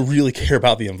also really care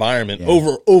about the environment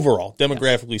overall,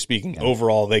 demographically speaking.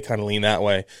 Overall, they kind of lean that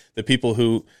way. The people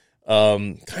who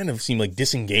kind of seem like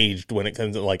disengaged when it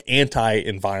comes to like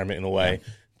anti-environment in a way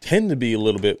tend to be a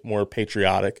little bit more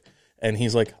patriotic. And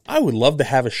he's like, I would love to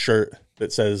have a shirt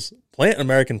that says "Plant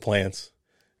American Plants"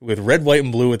 with red, white,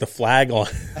 and blue with the flag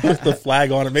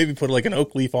on it. Maybe put like an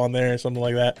oak leaf on there or something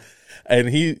like that. And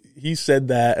he said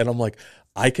that, and I'm like,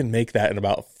 I can make that in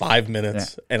about 5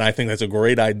 minutes, and I think that's a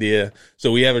great idea.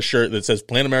 So we have a shirt that says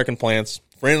 "Plant American Plants."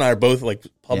 Fran and I are both like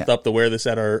pumped up to wear this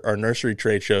at our nursery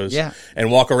trade shows,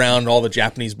 and walk around all the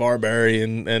Japanese barberry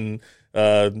and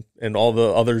all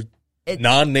the other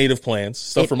non-native plants,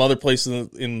 stuff from other places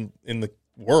in the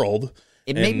world.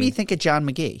 It made me think of John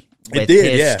McGee. With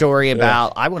his story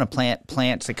about, I want to plant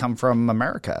plants that come from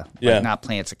America, not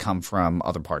plants that come from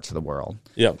other parts of the world.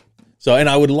 Yeah. So, and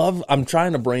I'm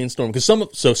trying to brainstorm, because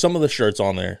some of the shirts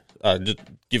on there, just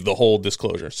give the whole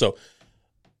disclosure. So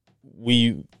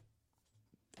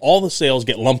all the sales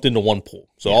get lumped into one pool.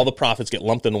 So all the profits get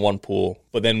lumped into one pool.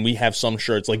 But then we have some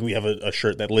shirts, like we have a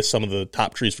shirt that lists some of the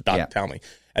top trees for Dr. Talmy.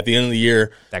 At the end of the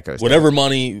year, that goes whatever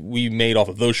money we made off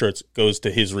of those shirts goes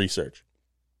to his research.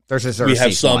 There's a Xerxes we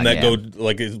have some line, that go,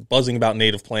 like buzzing about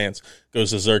native plants,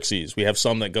 goes to Xerxes. We have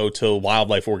some that go to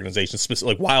wildlife organizations,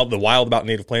 like the Wild About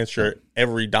Native Plants shirt.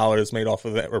 Every dollar that's made off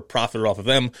of that or profited off of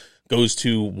them goes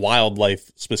to wildlife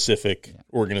specific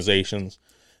organizations.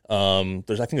 I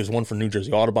think there's one for New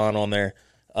Jersey Audubon on there.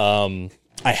 I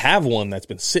have one that's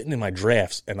been sitting in my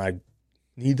drafts, and I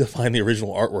need to find the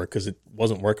original artwork because it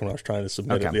wasn't working when I was trying to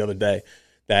submit it the other day.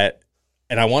 And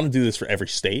I want to do this for every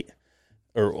state,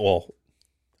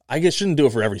 I guess shouldn't do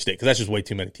it for every state because that's just way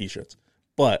too many T-shirts.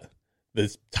 But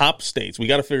the top states, we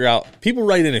got to figure out. People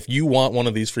write in if you want one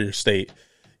of these for your state.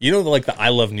 You know, like the I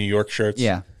Love New York shirts.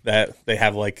 Yeah, that they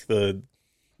have like it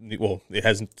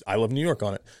has I Love New York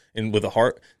on it, and with a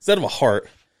heart instead of a heart,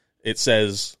 it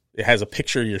has a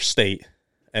picture of your state,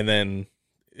 and then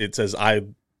it says I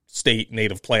state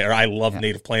native plant or I love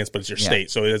native plants, but it's your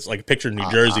state, so it's like a picture of New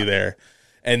Jersey there.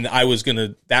 And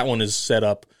that one is set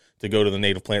up to go to the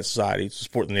Native Plant Society, to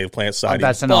support the Native Plant Society.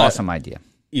 That's an awesome idea.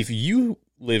 If you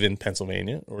live in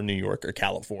Pennsylvania or New York or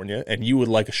California and you would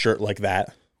like a shirt like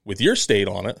that with your state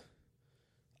on it,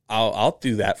 I'll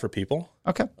do that for people.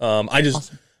 Okay. I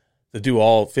just to do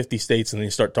all 50 states and then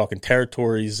you start talking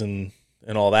territories and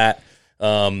all that.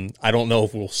 I don't know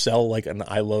if we'll sell like an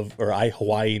I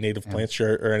Hawaii Native Plant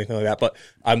shirt or anything like that, but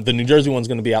the New Jersey one's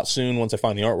going to be out soon once I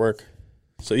find the artwork.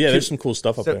 So yeah, there's some cool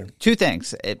stuff up there. Two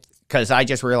things. Because I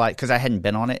just realized, because I hadn't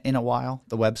been on it in a while,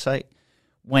 the website.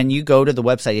 When you go to the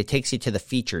website, it takes you to the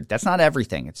featured. That's not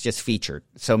everything. It's just featured.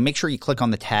 So make sure you click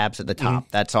on the tabs at the top.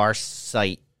 That's our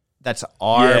site. That's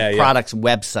our product's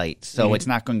website. So it's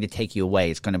not going to take you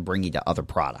away. It's going to bring you to other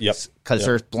products. Because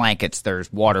there's blankets, there's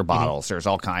water bottles, there's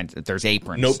all kinds. There's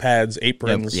aprons. Notepads,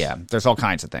 aprons. There's all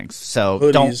kinds of things. So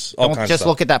hoodies, don't just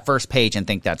look at that first page and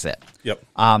think that's it.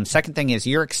 Yep. Second thing is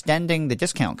you're extending the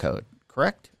discount code,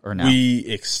 correct? Or no? We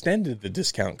extended the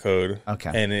discount code.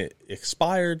 Okay. And it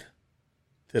expired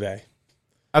today.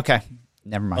 Okay.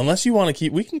 Never mind. Unless you want to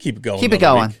we can keep it going. Keep it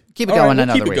going. Week. Keep it going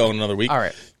another week. Keep it going another week. All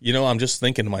right. You know, I'm just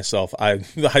thinking to myself, I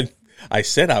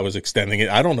said I was extending it.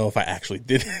 I don't know if I actually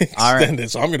did extend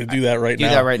it, so I'm going to do that right now.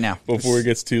 Do that right now. Before it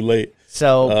gets too late.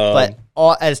 So,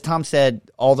 as Tom said,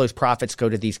 all those profits go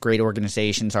to these great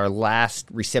organizations. Our last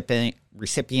recipient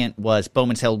was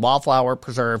Bowman's Hill Wildflower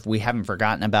Preserve. We haven't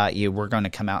forgotten about you. We're going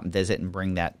to come out and visit and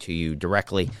bring that to you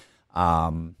directly.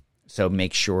 So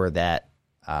make sure that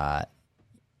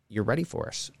you're ready for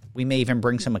us. We may even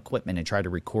bring some equipment and try to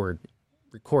record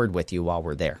with you while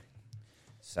we're there.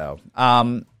 So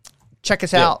check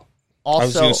us out. Also, I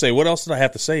was going to say, what else did I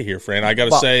have to say here, Fran? I got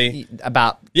to say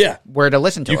about where to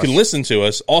listen to us. You can listen to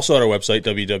us also at our website,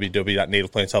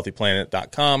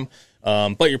 www.nativeplantshealthyplanet.com.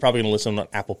 But you're probably going to listen on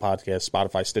Apple Podcasts,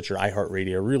 Spotify, Stitcher,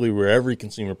 iHeartRadio, really wherever you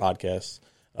consume podcasts.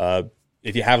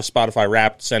 If you have a Spotify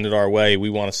Wrapped, send it our way. We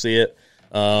want to see it.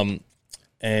 And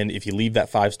if you leave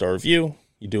that 5-star review,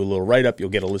 you do a little write-up, you'll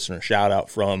get a listener shout-out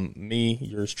from me,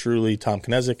 yours truly, Tom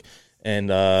Knezik.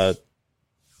 And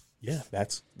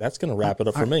that's going to wrap it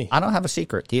up for me. I don't have a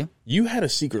secret. Do you? You had a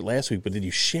secret last week, but did you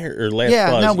share or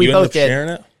last buzz? No, we you both did. Sharing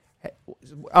it?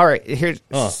 All right, here's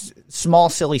small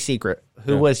silly secret.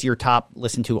 Who was your top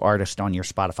listened to artist on your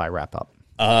Spotify wrap up?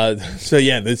 So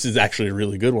this is actually a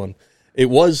really good one. It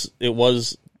was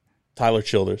Tyler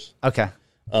Childers. Okay.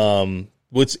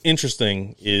 What's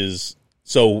interesting is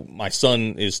my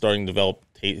son is starting to develop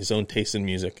his own taste in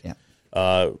music. Yeah.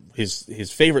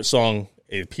 His favorite song,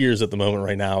 it appears at the moment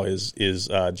right now, is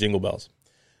Jingle Bells.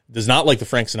 Does not like the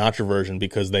Frank Sinatra version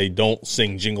because they don't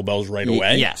sing Jingle Bells right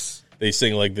away. Yes. They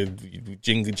sing like the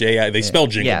they spell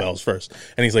Jingle Bells first.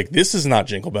 And he's like, this is not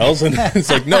Jingle Bells. And it's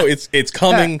like, no, it's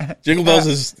coming. Jingle Bells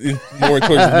is more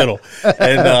towards the middle.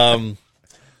 And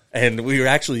And we were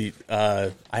actually,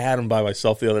 I had them by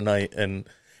myself the other night and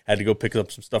had to go pick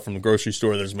up some stuff from the grocery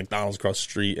store. There's a McDonald's across the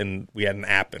street, and we had an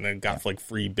app, and it got like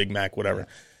free Big Mac, whatever.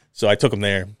 So I took them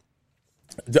there.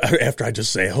 After I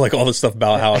just say like all this stuff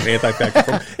about how I'm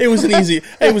anti-factor, it was an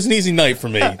easy night for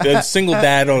me. The single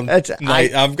dad on night.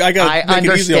 I got to make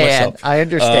it easy on myself. I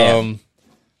understand.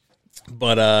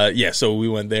 But so we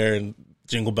went there, and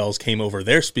Jingle Bells came over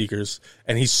their speakers,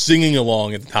 and he's singing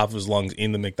along at the top of his lungs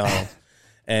in the McDonald's,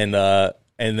 and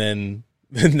then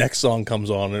the next song comes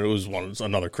on, and it was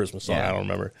another Christmas song. I don't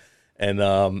remember,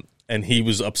 and he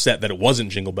was upset that it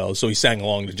wasn't Jingle Bells, so he sang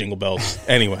along to Jingle Bells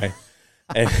anyway.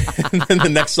 And then the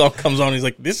next song comes on, and he's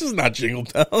like, "This is not Jingle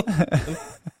Bells."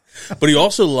 But he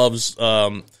also loves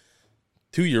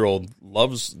 2-year-old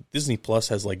loves Disney Plus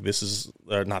has like This Is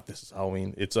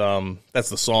Halloween. It's that's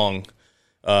the song.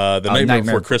 The Nightmare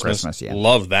Before Christmas. Yeah.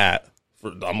 Love that.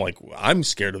 I'm like, I'm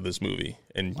scared of this movie,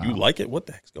 and you like it? What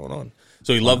the heck's going on?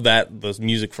 So he loved that, the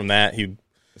music from that.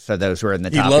 So those were in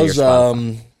the top of your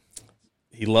Spotify.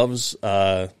 He loves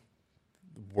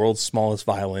World's Smallest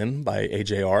Violin by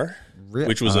AJR,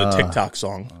 which was a TikTok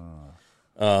song.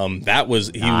 That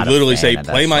was, he would literally say,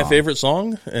 play my favorite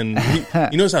song, and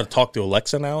he knows how to talk to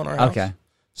Alexa now in our house. Okay.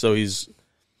 So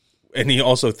he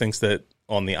also thinks that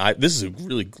this is a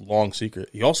really long secret.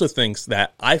 He also thinks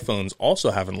that iPhones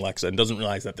also have an Alexa and doesn't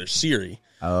realize that they're Siri.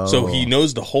 Oh. So he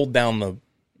knows to hold down and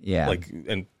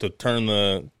to turn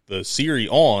the Siri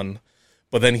on,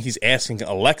 but then he's asking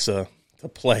Alexa to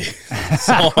play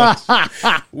songs,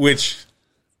 which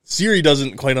Siri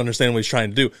doesn't quite understand what he's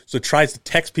trying to do. So it tries to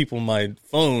text people on my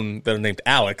phone that are named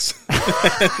Alex.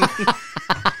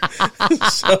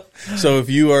 So if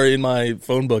you are in my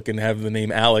phone book and have the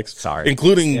name Alex,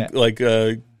 including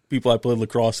people I played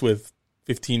lacrosse with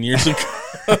 15 years ago,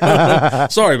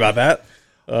 sorry about that.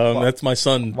 That's my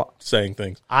son saying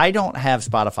things. I don't have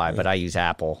Spotify, but I use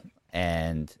Apple.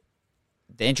 And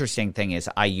the interesting thing is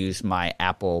I use my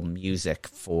Apple Music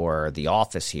for The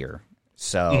Office here.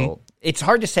 So it's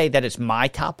hard to say that it's my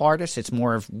top artist. It's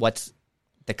more of what's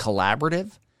the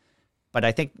collaborative. But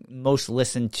I think most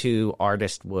listened to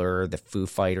artists were the Foo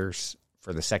Fighters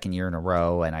for the second year in a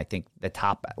row. And I think the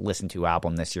top listened to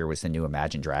album this year was the new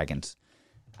Imagine Dragons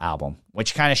album,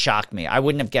 which kind of shocked me. I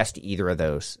wouldn't have guessed either of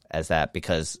those as that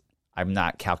because I'm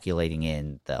not calculating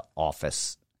in the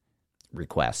Office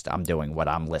request. I'm doing what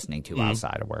I'm listening to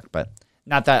outside of work. But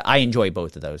not that I enjoy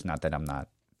both of those. Not that I'm not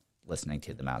listening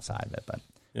to them outside of it. But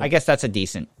I guess that's a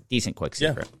decent quick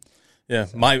secret. Yeah,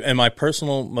 my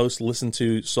personal most listened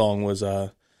to song was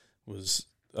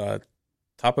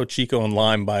Topo Chico and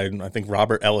Lime by I think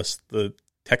Robert Ellis, the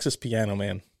Texas Piano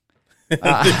Man.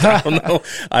 I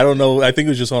don't know. I think it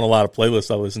was just on a lot of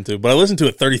playlists I listened to, but I listened to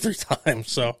it 33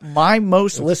 times. So my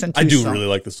most listened to really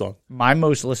like the song. My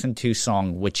most listened to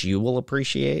song, which you will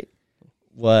appreciate,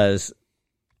 was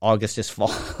August Is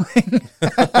Falling.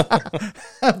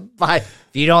 If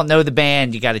you don't know the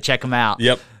band, you got to check them out.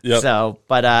 Yep. So,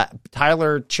 but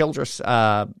Tyler Childress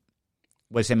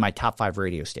was in my top 5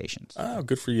 radio stations. Oh,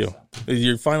 good for you.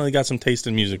 You finally got some taste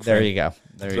in music. There you go.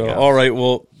 There you go. All right.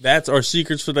 Well, that's our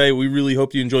secrets for today. We really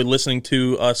hope you enjoyed listening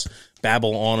to us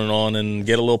babble on and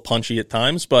get a little punchy at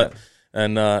times, but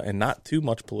and not too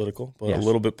much political, but a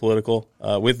little bit political.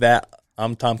 With that,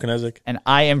 I'm Tom Knezik. And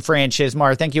I am Fran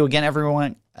Chismar. Thank you again,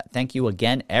 everyone.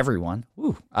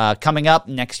 Woo. Coming up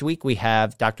next week, we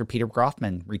have Dr. Peter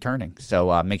Groffman returning.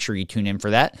 So make sure you tune in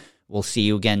for that. We'll see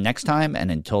you again next time. And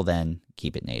until then,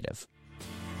 keep it native.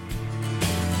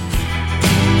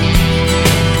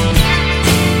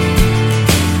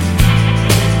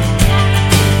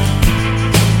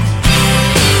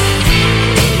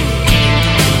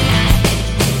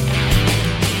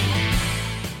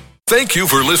 Thank you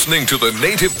for listening to the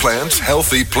Native Plants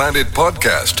Healthy Planet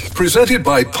podcast, presented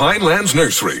by Pinelands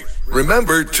Nursery.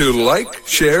 Remember to like,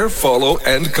 share, follow,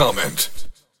 and comment.